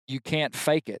 you can't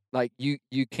fake it. Like you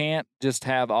can't just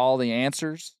have all the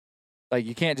answers. Like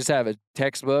you can't just have a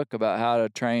textbook about how to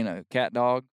train a cat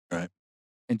dog. Right.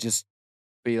 And just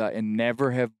be like, and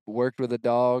never have worked with a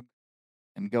dog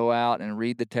and go out and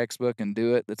read the textbook and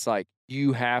do it. It's like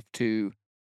you have to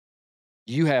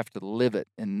live it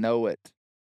and know it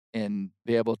and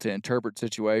be able to interpret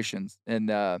situations. And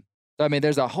so, I mean,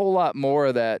 there's a whole lot more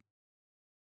of that.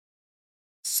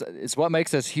 It's what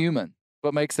makes us human.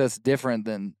 What makes us different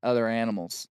than other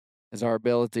animals is our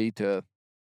ability to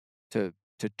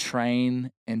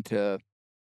train and to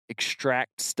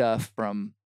extract stuff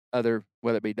from other,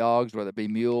 whether it be dogs, whether it be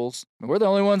mules. I mean, we're the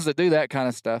only ones that do that kind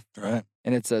of stuff. Right.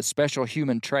 And it's a special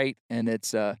human trait. And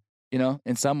it's,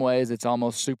 in some ways it's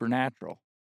almost supernatural,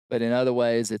 but in other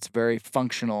ways it's very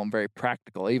functional and very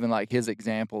practical. Even like his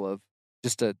example of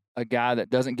just a guy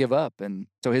that doesn't give up. And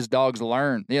so his dogs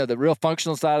learn, the real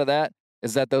functional side of that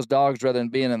is that those dogs, rather than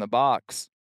being in the box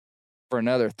for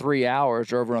another 3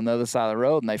 hours, are over on the other side of the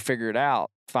road and they figure it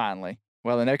out finally.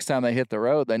 Well, the next time they hit the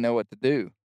road, they know what to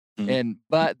do. Mhm.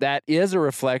 But that is a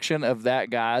reflection of that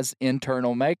guy's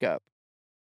internal makeup.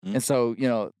 Mhm. And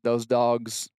so, those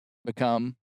dogs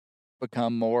become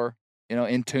more,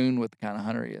 in tune with the kind of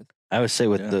hunter he is. I would say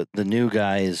with Yeah. the new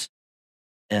guys,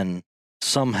 and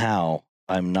somehow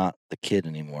I'm not the kid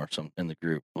anymore. So in the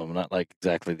group, I'm not like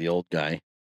exactly the old guy,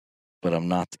 but I'm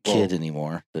not the kid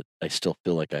anymore. That I still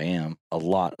feel like I am a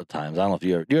lot of times. I don't know if do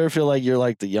you ever feel like you're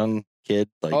like the young kid,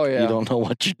 like Oh, yeah. you don't know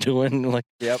what you're doing. Like,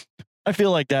 Yep. I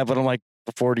feel like that, but I'm like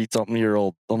the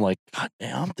 40-something-year-old. I'm like, God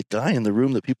damn, I'm the guy in the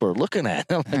room that people are looking at.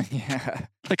 I'm like, Yeah.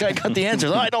 like I got the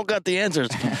answers. I don't got the answers.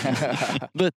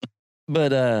 But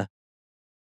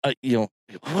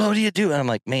what do you do? And I'm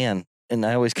like, man, and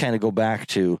I always kind of go back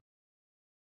to,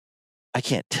 I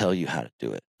can't tell you how to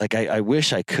do it. Like, I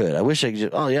wish I could. I wish I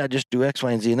could just do X,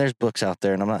 Y, and Z. And there's books out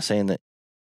there. And I'm not saying that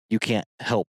you can't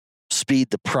help speed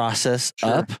the process Sure.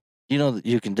 up.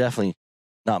 You can definitely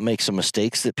not make some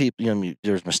mistakes that people,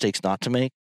 there's mistakes not to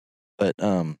make. But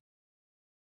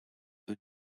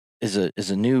as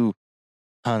a new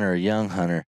hunter, a young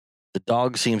hunter, the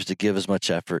dog seems to give as much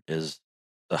effort as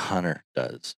the hunter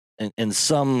does in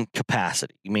some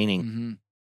capacity. Meaning, Mhm.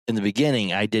 in the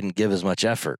beginning, I didn't give as much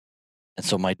effort. And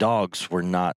so my dogs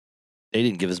they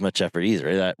didn't give as much effort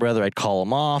either. Whether I'd call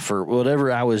them off or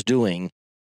whatever I was doing.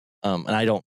 And I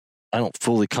don't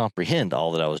fully comprehend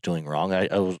all that I was doing wrong. I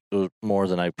was more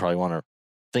than I probably want to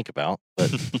think about,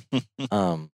 but,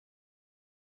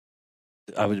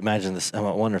 I would imagine this. I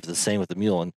wonder if it's the same with the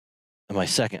mule. And my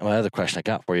other question I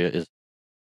got for you is,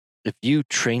 if you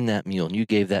trained that mule and you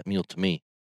gave that mule to me,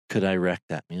 could I wreck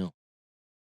that mule?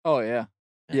 Oh, yeah.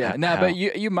 Yeah. No, but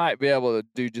you might be able to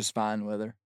do just fine with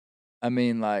her. I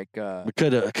mean, like,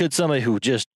 could somebody who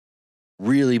just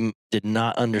really did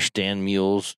not understand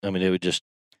mules. I mean, they would just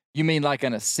You mean like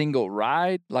on a single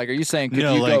ride? Like, are you saying could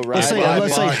No, you like, go ride? let's say I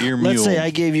with bought it? your let's say mule. I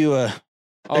gave you a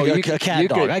cat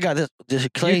dog. I got this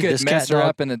Clay, you could this mess cat her dog.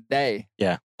 up in a day.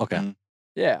 Yeah. Okay. Mhm.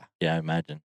 Yeah, Yeah, I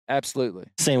imagine. absolutely.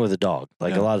 Same with a dog.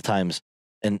 Like Yeah. a lot of times,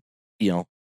 and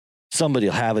somebody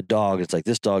will have a dog. It's like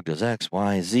this dog does X,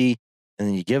 Y, Z, and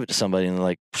then you give it to somebody, and they're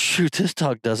like, shoot, this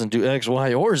dog doesn't do X,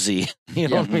 Y, or Z. You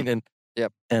know Yeah. what I mean? And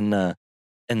Yep.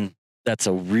 And that's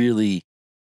a really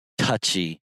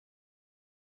touchy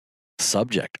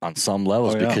subject on some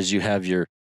levels Oh, yeah. because you have you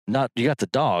got the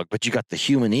dog, but you got the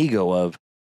human ego of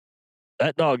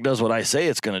that dog does what I say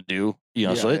it's going to do.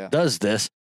 So Yeah, yeah. it does this,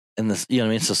 and this. You know what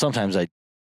I mean? So sometimes I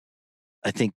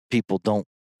think people don't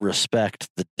respect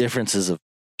the differences of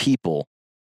people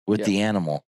with Yep. the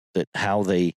animal, that how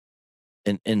they,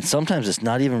 and sometimes it's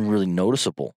not even really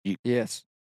noticeable. Yes.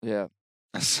 Yeah.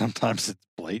 Sometimes it's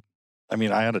blatant. I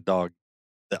mean, I had a dog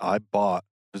that I bought.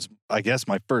 It was, I guess,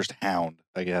 my first hound.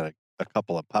 I had a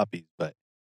couple of puppies, but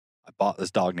I bought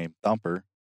this dog named Thumper,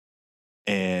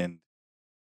 and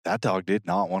that dog did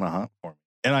not want to hunt for me.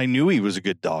 And I knew he was a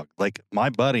good dog. Like, my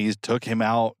buddies took him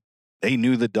out. They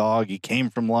knew the dog. He came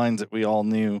from lines that we all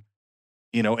knew,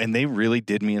 and they really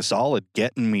did me a solid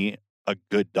getting me a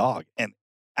good dog. And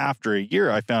after a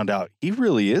year, I found out he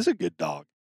really is a good dog.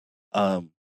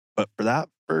 But for that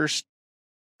first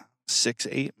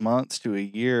 6-8 months to a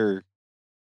year,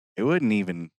 it wouldn't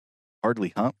even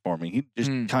hardly hunt for me. He'd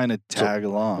just kind of tag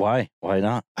along. Why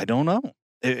not? I don't know.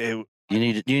 You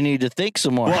need to think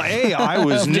some more. Well, I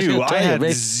was I'm just new. gonna I tell you, had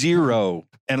man. zero,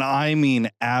 and I mean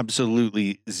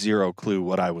absolutely zero clue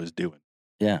what I was doing.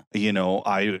 Yeah.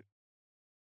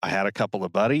 I had a couple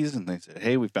of buddies, and they said,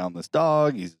 "Hey, we found this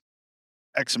dog. He's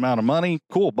X amount of money.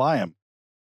 Cool, buy him."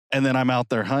 And then I'm out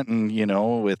there hunting,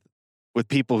 with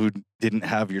people who didn't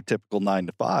have your typical 9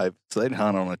 to 5. So they'd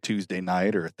hunt on a Tuesday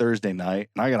night or a Thursday night,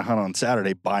 and I got to hunt on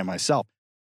Saturday by myself.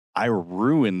 I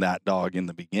ruined that dog in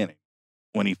the beginning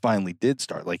when he finally did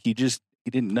start. Like, he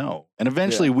didn't know. And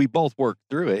eventually we both worked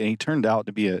through it, and he turned out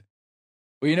to be a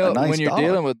Well, nice when you're dog.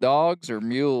 dealing with dogs or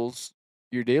mules,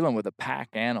 you're dealing with a pack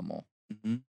animal.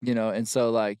 Mhm. And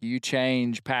so like you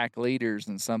change pack leaders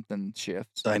and something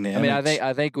shifts. dynamic. I mean,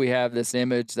 I think we have this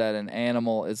image that an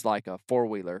animal is like a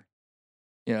 4-wheeler.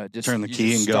 Just Turn the you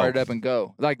key just and start go. it up and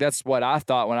go. Like that's what I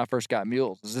thought when I first got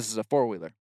mules. This is a 4-wheeler.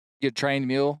 You get a trained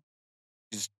mule,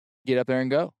 just get up there and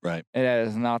go. Right. And that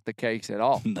is not the case at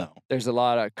all. No. There's a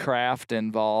lot of craft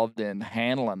involved in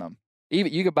handling them.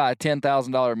 Even you could buy a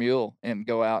 $10,000 mule and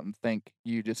go out and think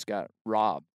you just got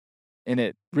robbed, and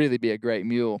it really be a great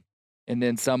mule. And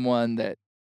then someone that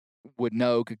would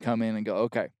know could come in and go,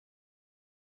 okay,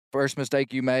 first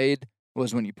mistake you made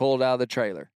was when you pulled out of the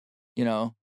trailer.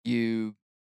 You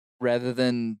rather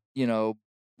than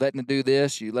letting it do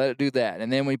this, you let it do that,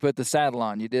 and then when you put the saddle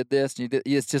on, you did this, and you did.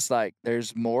 It's just like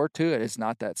there's more to it. It's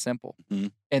not that simple,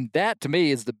 Mhm. and that to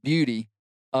me is the beauty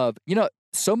of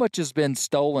so much has been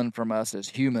stolen from us as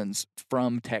humans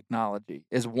from technology.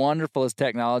 As wonderful as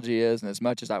technology is, and as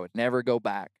much as I would never go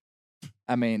back,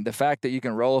 I mean, the fact that you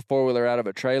can roll a 4-wheeler out of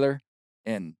a trailer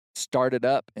and start it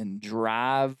up and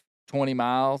drive 20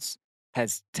 miles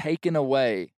has taken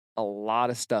away a lot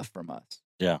of stuff from us.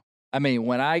 Yeah. I mean,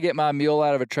 when I get my mule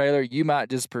out of a trailer, you might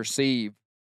just perceive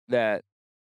that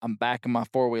I'm backing my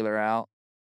 4-wheeler out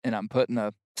and I'm putting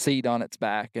a seat on its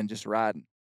back and just riding.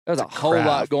 There's a whole lot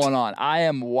craft. going on. I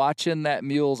am watching that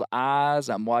mule's eyes.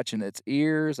 I'm watching its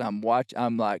ears. I'm like, what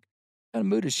kind of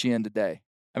mood is she in today?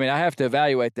 I mean, I have to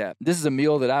evaluate that. This is a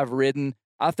mule that I've ridden.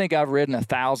 I think I've ridden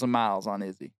 1,000 miles on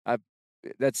Izzy.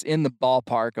 That's in the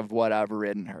ballpark of what I've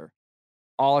ridden her,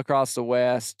 all across the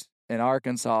West in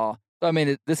Arkansas. So, I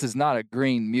mean, this is not a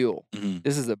green mule. Mhm.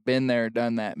 This is a been there,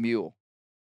 done that mule.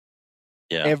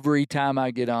 Yeah. Every time I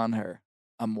get on her,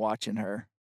 I'm watching her,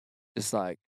 just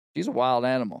like she's a wild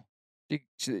animal.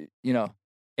 She and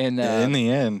In the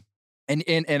end,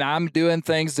 and I'm doing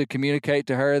things to communicate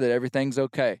to her that everything's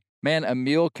okay. Man, a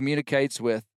mule communicates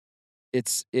with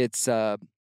its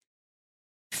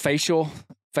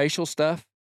facial stuff.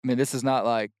 I mean, this is not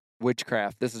like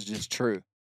witchcraft. This is just true.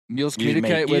 Mules You didn't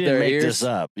communicate you with didn't their make ears. this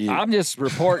up. I'm just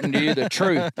reporting to you the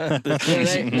truth. The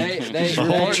They the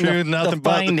whole truth, nothing but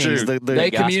the findings, truth. the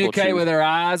They gospel communicate truth. with their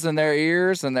eyes and their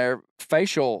ears and their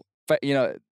facial. They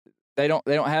don't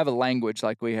have a language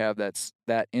like we have that's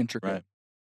that intricate. Right.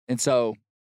 And so,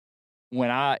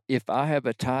 if I have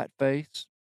a tight face,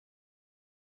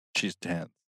 she's tense.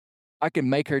 I can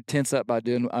make her tense up by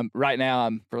doing. Right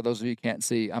now, for those of you who can't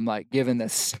see, I'm like giving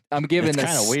this. I'm giving It's the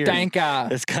kinda weird. stank eye.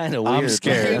 It's kind of weird. I'm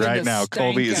scared Giving right the now.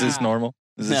 Colby, is this stank eye. normal?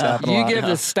 Does this No. happen a You lot? give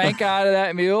the stank eye to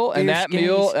that mule, and Fierce that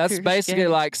mule, gaze, that's fierce basically gaze.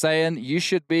 like saying you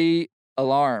should be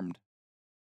alarmed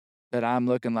that I'm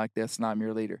looking like this and I'm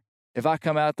your leader. If I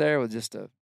come out there with just a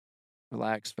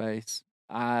relaxed face,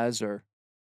 eyes or,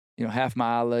 half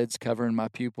my eyelids covering my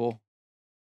pupil,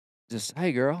 just,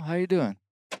 hey, girl, how you doing?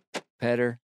 Pet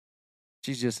her.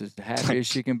 She's just as happy as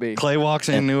she can be. Clay walks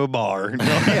into a bar.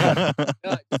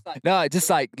 Just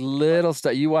like little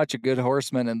stuff. You watch a good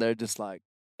horseman, and they're just like,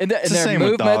 and the their same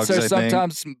with movements dogs, are I think.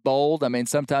 sometimes bold. I mean,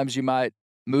 sometimes you might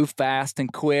move fast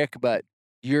and quick, but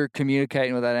you're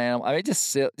communicating with that animal. I mean,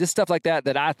 just stuff like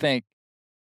that I think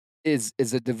is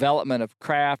a development of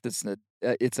craft. It's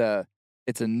a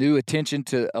new attention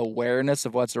to awareness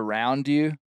of what's around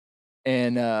you,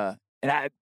 and that's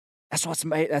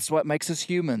what makes us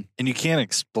human. And you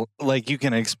can't you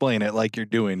can explain it like you're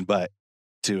doing, but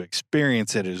to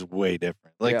experience it is way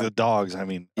different. Like Yeah. the dogs, I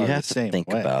mean, You are have the to same think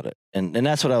way. about it. And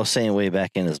that's what I was saying way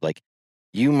back in is like,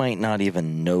 you might not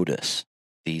even notice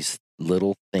these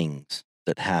little things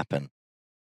that happen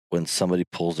when somebody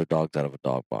pulls their dogs out of a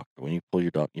dog box, or when you pull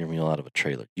your mule out of a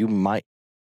trailer. You might,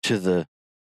 to the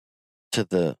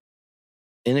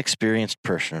inexperienced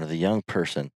person or the young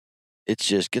person, it's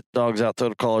just get the dogs out, throw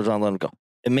the collars on, let them go.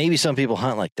 And maybe some people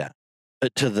hunt like that,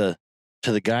 but to the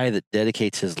guy that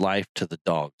dedicates his life to the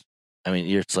dogs, I mean,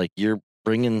 it's like you're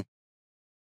making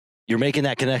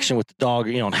that connection with the dog,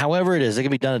 and however it is, it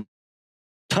can be done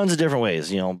tons of different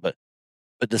ways, but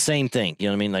the same thing, you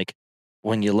know what I mean? Like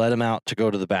when you let them out to go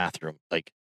to the bathroom,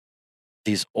 like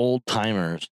these old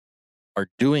timers are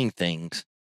doing things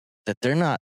that they're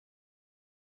not,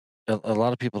 a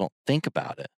lot of people don't think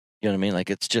about it. You know what I mean? Like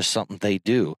it's just something they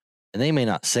do. And they may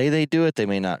not say they do it. They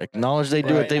may not acknowledge they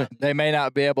do it. They may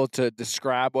not be able to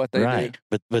describe what they Right.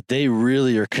 do. But they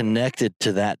really are connected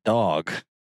to that dog,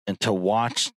 and to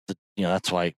watch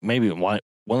that's why one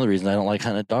of the reasons I don't like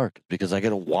hunting at dark is because I get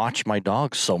to watch my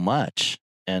dog so much,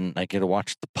 and I get to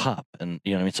watch the pup, and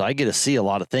you know what I mean? So I get to see a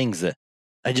lot of things that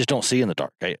I just don't see in the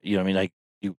dark. You know what I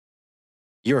mean?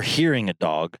 You're hearing a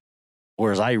dog,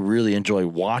 whereas I really enjoy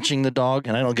watching the dog,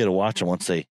 and I don't get to watch them once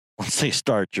they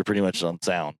start. You're pretty much on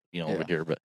sound, over here.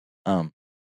 But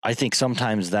I think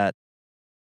sometimes that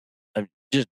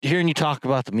just hearing you talk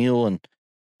about the mule, and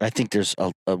I think there's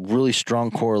a really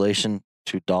strong correlation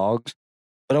to dogs.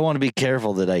 But I want to be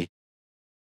careful that I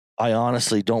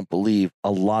honestly don't believe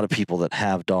a lot of people that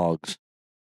have dogs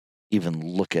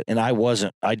even look at. And I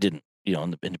didn't,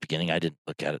 in the beginning, I didn't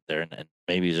look at it there. And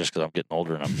maybe it's just because I'm getting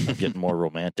older and I'm getting more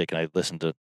romantic, and I listen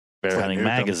to bear hunting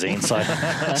magazines. So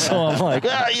I'm like, we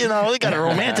got to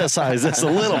romanticize this a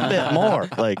little bit more.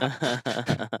 Like,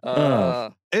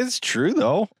 It's true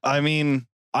though. I mean,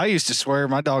 I used to swear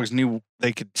my dogs knew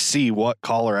they could see what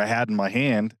collar I had in my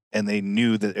hand, and they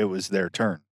knew that it was their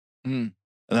turn. Mm.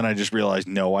 And then I just realized,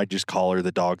 no, I just collar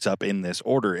the dogs up in this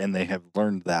order, and they have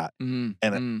learned that. Mm.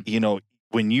 And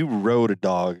when you rode a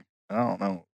dog, I don't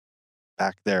know,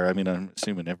 back there, I mean, I'm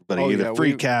assuming everybody either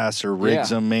free casts or rigs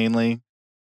them mainly.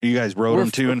 You guys rode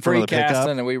them too in front of the pickup?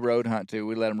 And we road hunt too.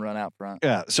 We let them run out front.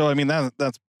 Yeah. So, I mean,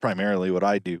 that's primarily what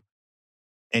I do.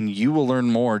 And you will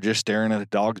learn more just staring at a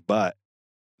dog's butt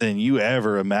than you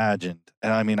ever imagined.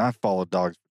 And I mean, I've followed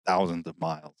dogs for thousands of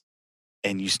miles,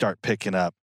 and you start picking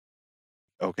up,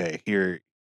 okay,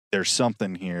 there's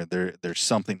something here. There's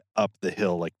something up the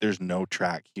hill. Like there's no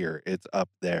track here. It's up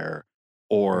there.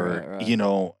 Or,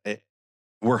 Right.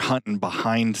 We're hunting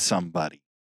behind somebody.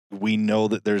 We know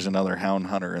that there's another hound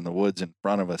hunter in the woods in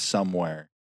front of us somewhere.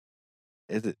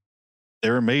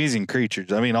 They're amazing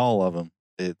creatures. I mean, all of them.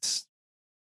 It's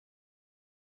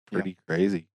pretty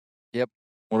crazy. Yep.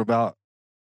 What about,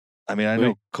 I mean, I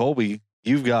know Colby,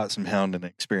 you've got some hounding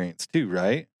experience too,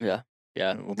 right? Yeah.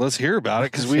 Well, let's hear about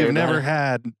it, because Let's we hear have about never it.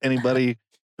 had anybody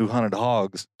who hunted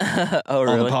hogs Oh, on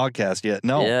really? the podcast yet.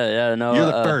 No, Yeah, no. you're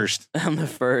the first. I'm the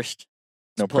first.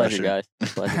 No Pleasure, pressure.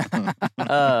 guys.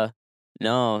 Pleasure.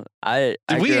 No, I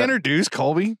Did we grew up- introduce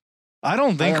Colby? I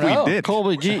don't think don't know. we did.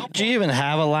 Colby, do you even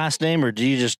have a last name, or do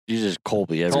you just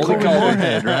Colby? Colby Colby Colby.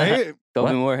 Moorhead, right?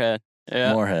 Colby What? Moorhead.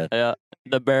 Yeah, Moorhead, yeah.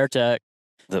 The Bear Tech.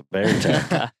 the bear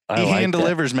tech. I He like hand that.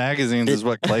 delivers magazines, is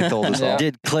what Clay told us Yeah. all.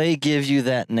 Did Clay give you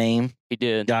that name? He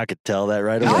did. Yeah, I could tell that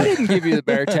right I away. didn't give you the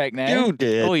Bear Tech name. You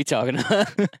did. What are you talking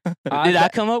about? Did I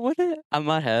come up with it? I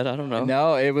might have. I don't know.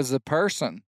 No, it was a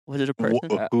person. Was it a person?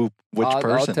 Which I'll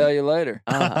person? tell you later.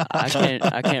 I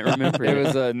can't remember It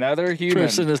was another human.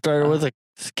 Person that started with a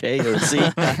K or a C,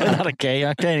 not a K.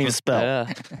 I can't even spell.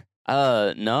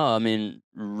 Yeah. No, I mean,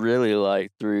 really,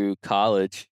 like through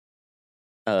college,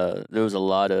 there was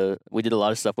we did a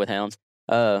lot of stuff with hounds.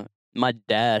 My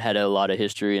dad had a lot of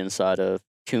history inside of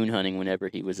coon hunting whenever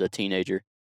he was a teenager.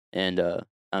 And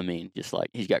I mean, just like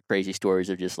he's got crazy stories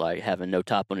of just like having no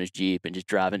top on his Jeep and just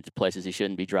driving to places he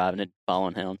shouldn't be driving and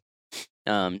following hounds.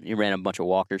 He ran a bunch of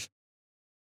walkers.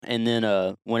 And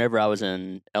then whenever I was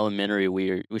in elementary,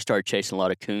 we started chasing a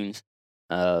lot of coons.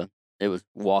 It was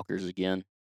walkers again.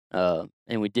 And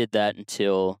we did that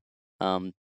until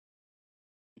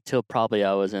probably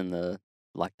I was in the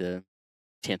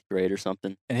 10th grade or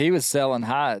something. And he was selling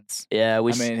hides. Yeah, I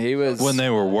mean, he was When they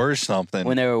were worth something.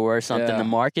 when they were worth something. Yeah.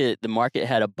 The market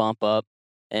had a bump up,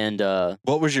 and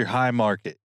What was your high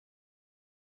market?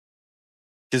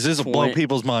 Because this will blow 20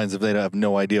 people's minds if they have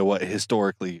no idea what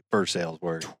historically fur sales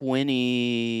were.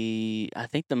 20. I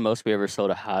think the most we ever sold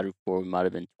a hide for might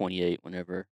have been 28.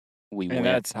 Whenever we and went,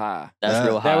 that's high. Yeah.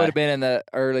 real high. That would have been in the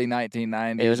early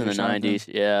 1990s. It was in or the something.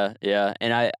 90s, yeah.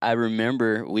 And I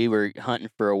remember we were hunting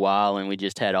for a while, and we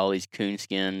just had all these coon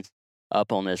skins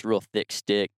up on this real thick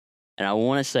stick. And I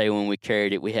want to say when we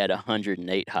carried it, we had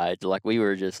 108 hides. Like we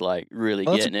were just like really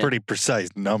Well, that's getting a it. pretty precise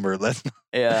number. That's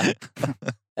Yeah,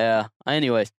 yeah.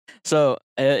 Anyways, so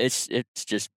it's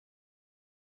just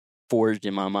forged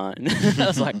in my mind. I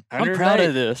was like, I'm proud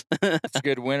of this. It's a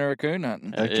good winter of coon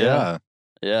hunting. heck Yeah.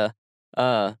 yeah.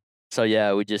 Yeah. So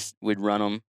yeah, we'd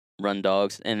run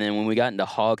dogs, and then when we got into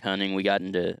hog hunting,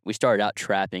 we started out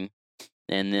trapping,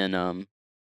 and then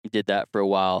did that for a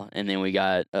while, and then we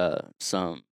got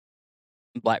some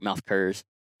blackmouth curs.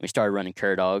 We started running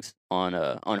cur dogs on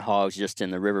hogs just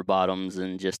in the river bottoms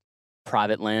and just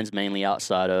private lands, mainly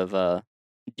outside of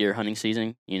deer hunting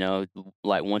season. You know,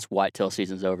 like once whitetail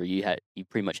season's over, you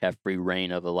pretty much have free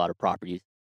reign of a lot of properties,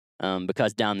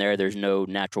 because down there's no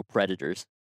natural predators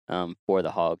for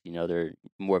the hog. You know, they're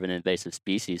more of an invasive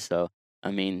species. So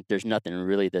I mean, there's nothing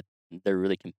really that they're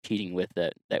really competing with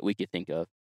that we could think of.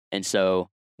 And so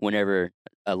whenever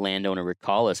a landowner would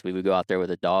call us, we would go out there with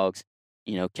the dogs,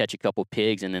 you know, catch a couple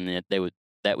pigs, and then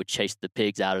that would chase the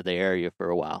pigs out of the area for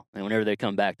a while. And whenever they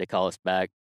come back, they call us back,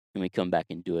 and we come back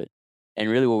and do it. And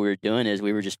really, what we were doing is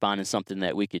we were just finding something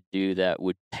that we could do that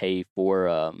would pay for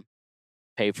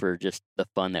just the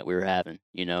fun that we were having.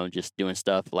 You know, just doing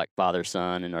stuff like father,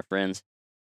 son, and our friends.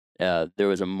 There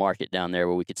was a market down there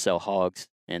where we could sell hogs,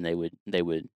 and they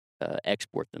would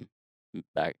export them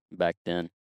back then.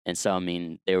 And so I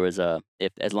mean, there was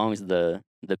as long as the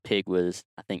pig was,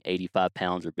 I think, 85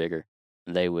 pounds or bigger,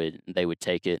 they would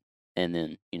take it. And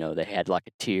then, you know, they had like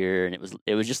a tier, and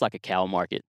it was just like a cow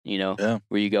market, you know, Yeah.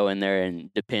 where you go in there, and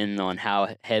depending on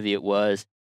how heavy it was,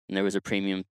 and there was a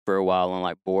premium for a while on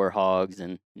like boar hogs,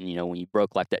 and you know, when you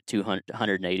broke like that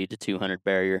 180 to 200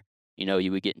 barrier, you know,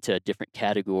 you would get into a different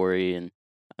category, and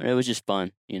it was just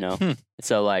fun, you know.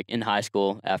 So like in high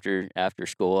school, after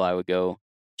school, I would go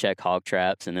check hog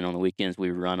traps, and then on the weekends we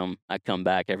run them. I'd come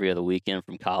back every other weekend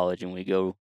from college, and we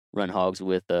go run hogs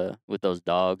with those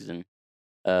dogs. And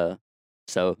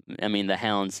so I mean, the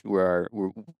hounds we were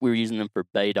using them for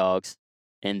bay dogs,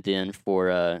 and then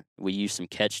we used some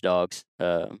catch dogs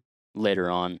later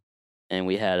on, and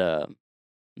we had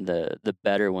the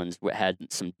better ones had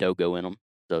some dogo in them,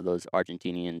 so those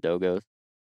Argentinian dogos.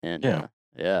 And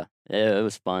Yeah. it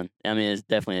was fun. I mean, it's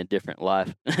definitely a different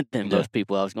life than most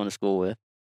people I was going to school with.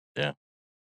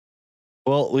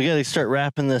 Well, we got to start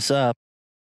wrapping this up.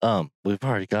 We've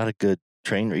already got a good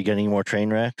train. You got any more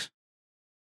train wrecks?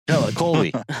 No,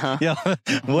 Colby. Yeah.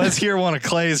 Let's hear one of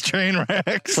Clay's train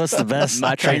wrecks. What's the best?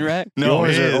 My train wreck? No,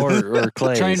 yours his. or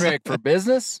Clay's? Train wreck for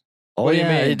business? Oh What do you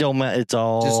yeah, mean? it don't matter. It's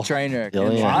all Just train wreck Oh,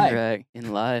 in yeah. life. Wreck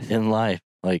in life. in life.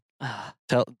 Like,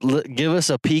 give us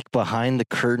a peek behind the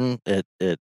curtain at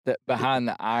Behind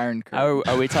the iron curtain.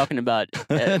 Are we talking about?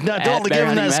 no, don't give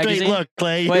him that straight look,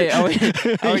 Clay. Wait, are we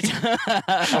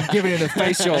I'm giving it a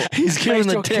facial. He's giving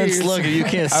the facial tense cues. look. You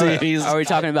can't see. He's. Are we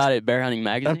talking about it? Bear Hunting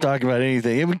Magazine? I'm talking about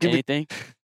anything. Anything?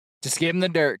 Just give him the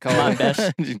dirt, My Cole.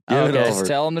 best. Give it Okay. over. Just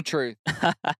tell him the truth.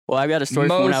 Well, I've got a story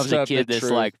from when I was Most a of the kid that's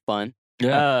truth. like fun.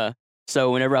 Yeah.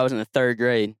 So whenever I was in the 3rd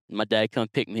grade, my dad come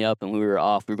pick me up, and we were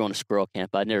off. We were going to squirrel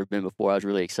camp. I'd never been before. I was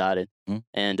really excited. Mhm.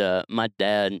 And my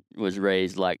dad was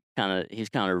raised like he's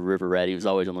kind of river rat. He was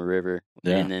always on the river.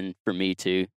 Yeah. And then for me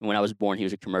too, when I was born, he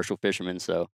was a commercial fisherman,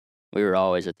 so we were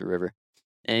always at the river.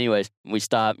 Anyways, we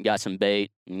stopped and got some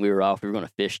bait, and we were off. We were going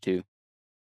to fish too.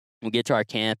 We get to our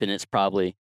camp, and it's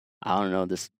probably, I don't know,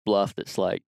 this bluff that's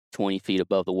like 20 feet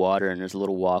above the water, and there's a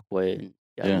little walkway and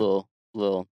got Yeah. a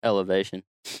little elevation.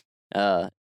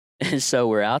 And so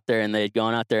we're out there, and they had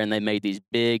gone out there, and they made these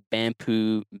big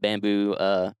bamboo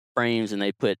frames, and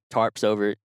they put tarps over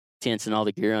it, tents and all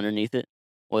the gear underneath it.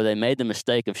 Well, they made the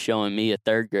mistake of showing me, a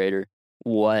 3rd grader,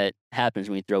 what happens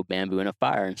when you throw bamboo in a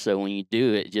fire. And so when you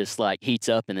do, it just like heats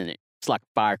up, and then it's like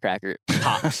a firecracker. It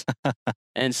pops.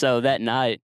 And so that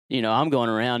night, I'm going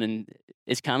around and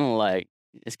it's kind of like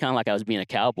I was being a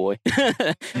cowboy.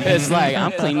 It's like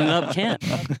I'm cleaning up camp,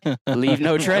 leave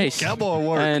no trace. Cowboy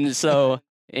work. And so,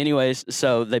 anyways,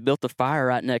 so they built the fire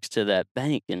right next to that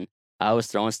bank, and I was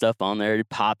throwing stuff on there. It'd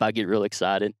pop, I get real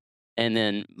excited. And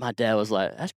then my dad was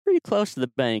like, "That's pretty close to the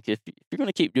bank. If you're going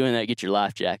to keep doing that, get your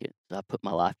life jacket." So I put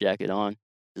my life jacket on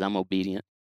because I'm obedient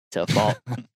to a fault.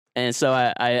 And so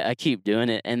I keep doing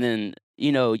it. And then,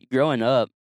 growing up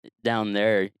down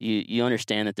there, you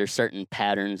understand that there's certain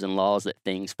patterns and laws that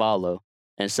things follow.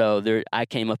 And so I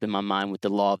came up in my mind with the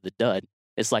law of the dud.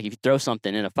 It's like if you throw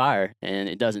something in a fire and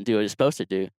it doesn't do what it's supposed to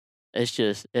do, it's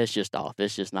just off.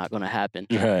 It's just not going to happen.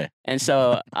 Right. And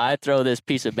so I throw this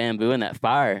piece of bamboo in that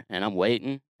fire, and I'm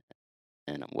waiting,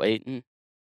 and I'm waiting,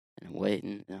 and I'm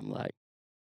waiting, and I'm like,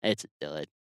 it's a dud.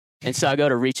 And so I go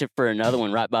to reach it for another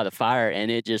one right by the fire,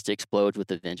 and it just explodes with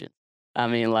a vengeance. I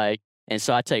mean, and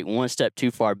so I take one step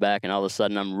too far back, and all of a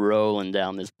sudden I'm rolling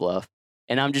down this bluff,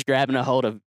 and I'm just grabbing a hold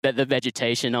of the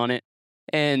vegetation on it,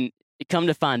 and come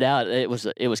to find out, it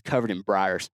was covered in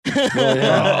briars.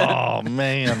 Oh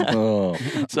man! Oh.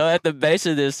 So at the base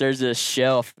of this, there's this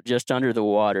shelf just under the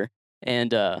water,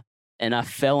 and I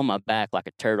fell on my back like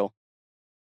a turtle,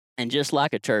 and just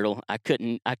like a turtle, I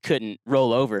couldn't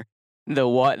roll over. The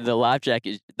life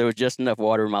jacket, there was just enough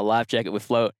water where my life jacket would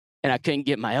float, and I couldn't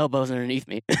get my elbows underneath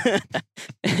me.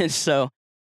 And so,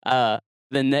 the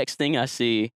next thing I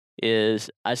see is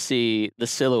the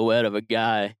silhouette of a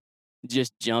guy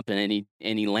just jumping,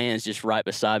 and he lands just right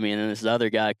beside me, and then this other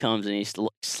guy comes and he's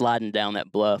sliding down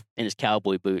that bluff in his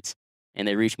cowboy boots, and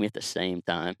they reach me at the same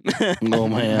time. Oh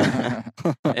man!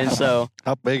 And so,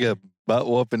 How big a butt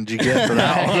whooping did you get for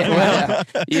that one? Well,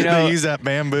 They use that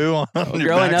bamboo on your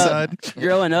backside.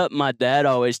 growing up, my dad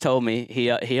always told me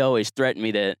he always threatened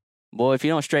me that, boy, if you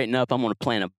don't straighten up, I'm going to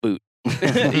plant a boot.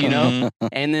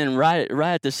 And then right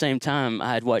at the same time,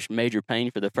 I had watched Major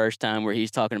Payne for the first time, where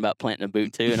he's talking about planting a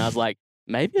boot too, and I was like,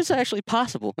 maybe it's actually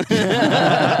possible.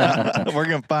 We're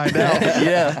gonna find out.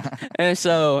 Yeah. And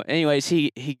so, anyways,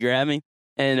 he grabbed me,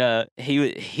 and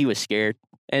he was scared,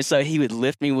 and so he would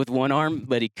lift me with one arm,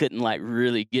 but he couldn't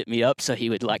really get me up, so he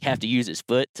would have to use his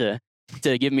foot to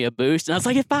give me a boost, and I was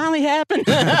like, it finally happened.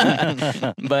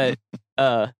 But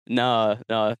no,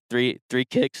 three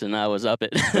kicks and I was up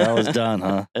it. That was done,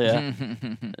 huh? Yeah.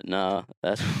 No,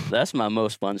 that's my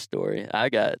most fun story. I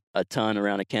got a ton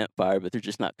around a campfire, but they're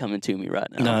just not coming to me right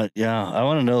now. No, yeah. I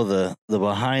want to know the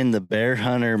behind the Bear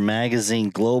Hunter magazine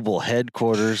global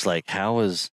headquarters. Like, how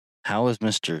is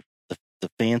Mr. the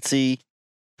fancy,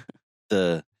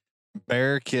 the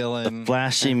Bear killing,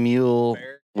 flashy mule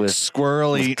with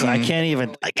squirrel with, eating. I can't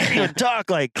even talk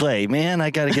like Clay, man. I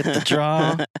got to get the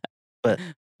draw. But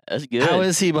That's good. how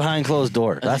is he behind closed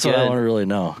doors? That's what I good. want to really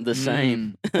know. The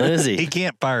same. What is He he?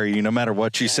 can't fire you no matter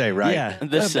what you say, right? Yeah.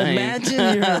 The same. Imagine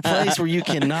you're in a place where you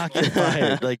cannot get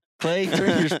fired. Like, Clay,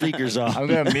 turn your speakers off. I'm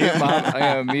gonna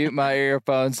mute my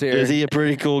earphones here. Is he a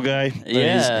pretty cool guy?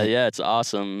 Yeah, it's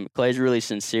awesome. Clay's really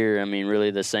sincere. I mean, really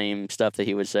the same stuff that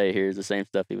he would say here is the same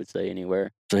stuff he would say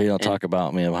anywhere. So he don't And- talk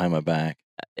about me behind my back.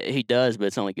 He does, but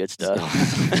it's only good stuff.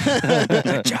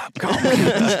 Good job,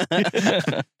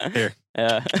 Here.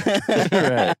 Yeah.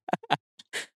 Right.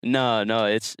 No,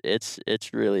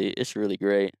 it's really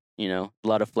great. A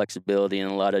lot of flexibility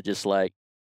and a lot of just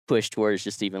push towards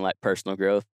just even personal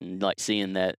growth and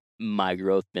seeing that my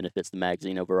growth benefits the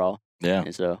magazine overall. Yeah,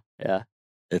 And so, yeah.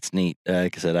 it's neat.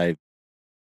 Like I said,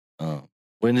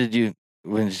 when did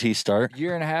he start?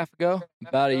 Year and a half ago,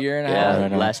 about a year and a Yeah, half.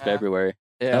 right on. last February,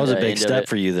 Yeah. That was a the big end of step it.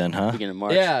 for you then, huh? beginning of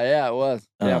March. Yeah, it was.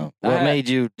 Yeah. What I- made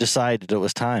you decide that it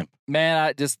was time? Man,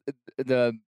 I just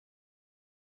the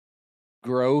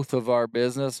growth of our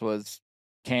business was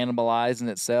cannibalizing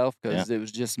itself because it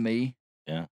was just me.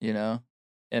 Yeah.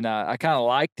 And I kind of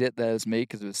liked it that it was me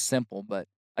because it was simple, but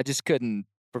I just couldn't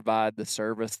provide the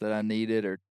service that I needed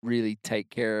or really take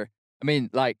care. I mean,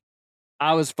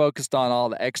 I was focused on all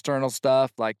the external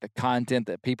stuff, like the content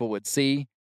that people would see,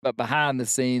 but behind the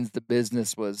scenes, the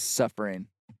business was suffering.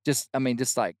 Just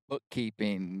like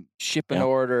bookkeeping, shipping Yeah.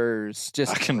 orders,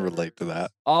 just I can relate to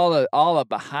that. all the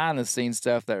behind the scenes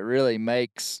stuff that really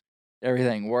makes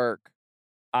everything work.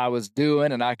 I was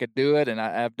doing, and I could do it, and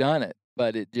I've done it,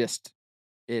 but it just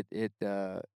it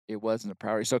wasn't a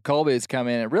priority. So Colby has come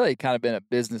in and really kind of been a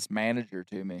business manager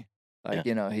to me.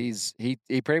 He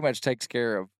pretty much takes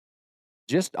care of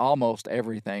just almost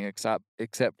everything except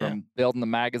Yeah. from building the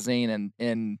magazine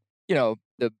and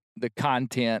the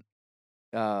content.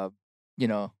 I'm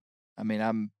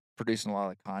producing a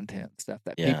lot of content stuff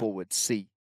that Yeah. people would see.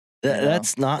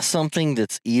 That's not something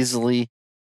that's easily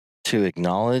to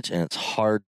acknowledge, and it's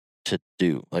hard to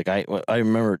do. Like I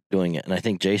remember doing it, and I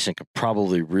think Jason could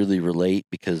probably really relate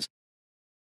because,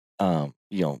 you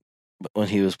know, when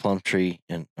he was Plumtree,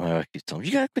 and my wife keeps telling him,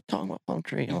 "You gotta quit talking about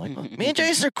Plumtree." I'm like, well, "Me and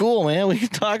Jason are cool, man. We can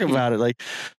talk about it." Like,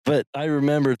 but I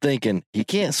remember thinking he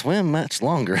can't swim much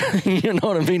longer. You know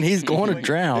what I mean? He's going to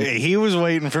drown. He was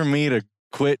waiting for me to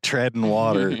quit treading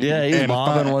water. Yeah, he's And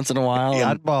bobbing once in a while. Yeah, and-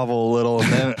 I'd bobble a little,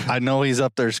 and then I know he's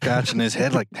up there scratching his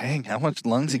head, like, "Dang, how much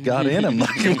lungs he got in him?"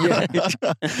 Like, he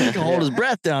can hold his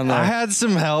breath down there. I had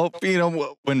some help, you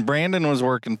know, when Brandon was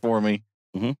working for me.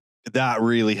 Mhm. That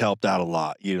really helped out a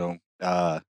lot. You know,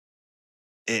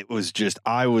 it was just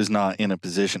I was not in a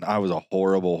position. I was a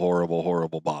horrible, horrible,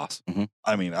 horrible boss. Mhm.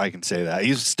 I mean, I can say that.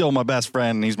 He's still my best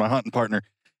friend. And he's my hunting partner,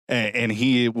 and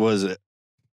he was a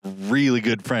really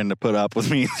good friend to put up with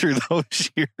me through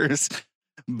those years.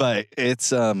 But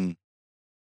it's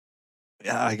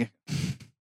yeah.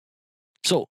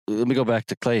 So let me go back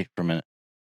to Clay for a minute.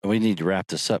 We need to wrap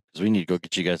this up because we need to go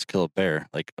get you guys to kill a bear.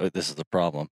 Like, this is the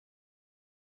problem.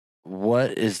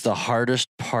 What is the hardest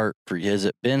part for you? Has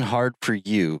it been hard for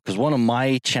you? Because one of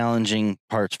my challenging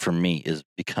parts for me is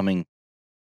becoming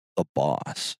the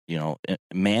boss, you know,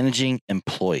 managing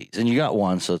employees. And you got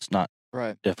one, so it's not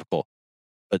Right. difficult.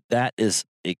 But that is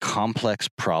a complex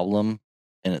problem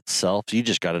in itself. You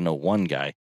just got to know one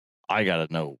guy. I got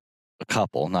to know a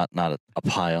couple, not a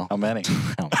pile. How many?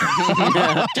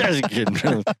 Just kidding.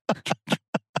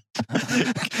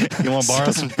 You want to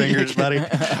borrow some fingers, buddy?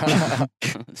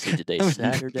 See, today's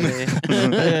Saturday.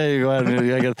 Yeah, you go out and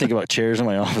I got to think about chairs in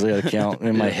my office. I got to count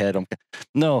in my head.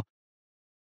 No.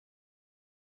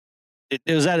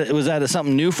 Was that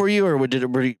something new for you, or did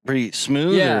it pretty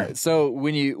smooth? Yeah. or- So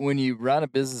when you run a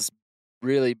business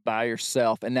really by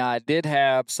yourself, and now I did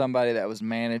have somebody that was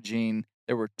managing.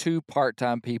 There were 2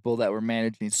 part-time people that were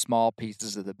managing small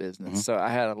pieces of the business. Mhm. So I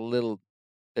had a little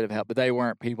bit of help, but they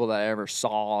weren't people that I ever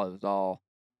saw. It was all,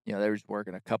 you know, they were just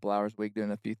working a couple hours a week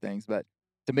doing a few things. But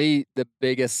to me, the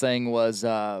biggest thing was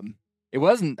it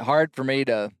wasn't hard for me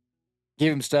to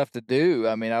give him stuff to do.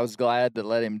 I mean, I was glad to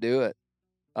let him do it.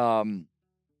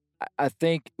 I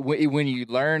think when you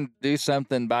learn to do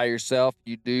something by yourself,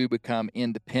 you do become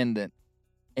independent,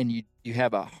 and you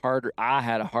have I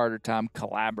had a harder time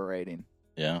collaborating.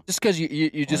 Yeah. Just because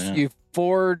you just yeah. you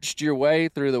forged your way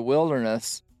through the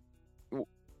wilderness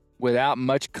without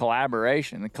much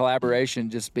collaboration. And collaboration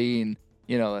just being,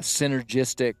 you know, a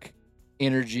synergistic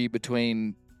energy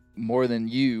between more than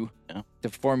you Yeah. to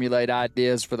formulate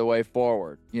ideas for the way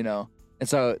forward, you know. And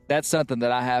so that's something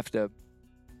that I have to.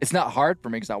 It's not hard for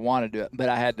me because I want to do it, but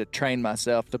I had to train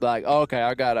myself to be like, oh, okay,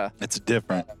 I got It's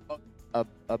different.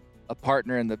 a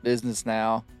partner in the business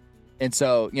now, and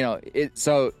so you know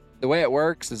So the way it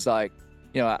works is like,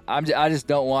 you know, I just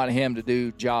don't want him to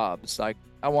do jobs. Like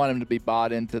I want him to be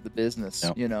bought into the business,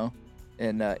 Yep. you know.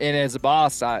 And as a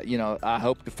boss, I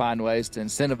hope to find ways to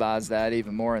incentivize that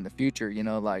even more in the future. You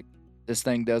know, like this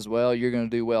thing does well, you're going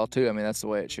to do well too. I mean, that's the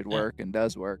way it should work and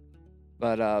does work.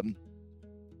 But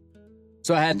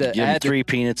so I had to Give him 3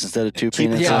 peanuts instead of 2 Keep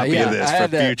a peanuts. Yeah, copy yeah. of this I for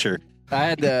had to- future.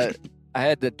 I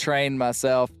had to train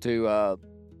myself to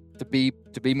be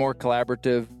more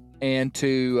collaborative and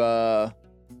to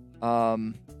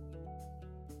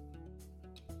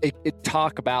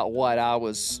talk about what I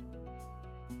was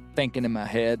thinking in my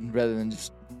head rather than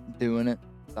just doing it.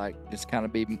 Like just kind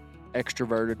of be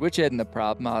extroverted, which isn't a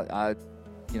problem. I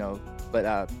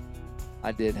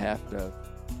did have to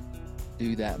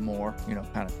do that more. You know,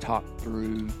 kind of talk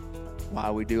through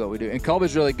why we do what we do. And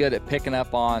Colby's really good at picking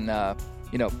up on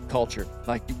culture,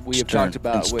 like we have talked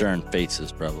about. Stern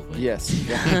faces, probably. Yes.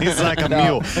 He's like a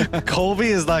No. mule. Colby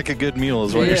is like a good mule,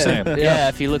 is what you're Yeah. saying. Yeah,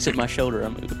 if he looks at my shoulder,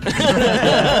 I'm moving.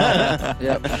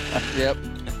 Yep.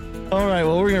 All right,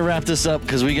 well, we're going to wrap this up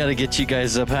because we got to get you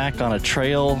guys back on a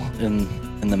trail in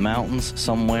the mountains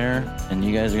somewhere, and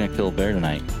you guys are going to kill a bear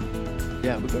tonight.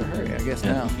 Yeah, we better hurry, I guess,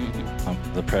 Yeah. now.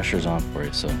 The pressure's on for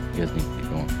you, so you guys need to keep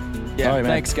going. Yeah, All right,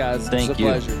 man. thanks, guys. Thank it's a you.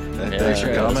 pleasure. Thanks for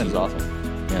Appreciate it. coming. This is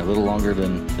awesome. Yeah, a little longer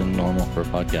than normal for a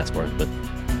podcast for us, but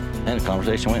and the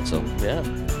conversation went, so. Yeah.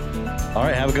 All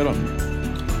right, have a good one.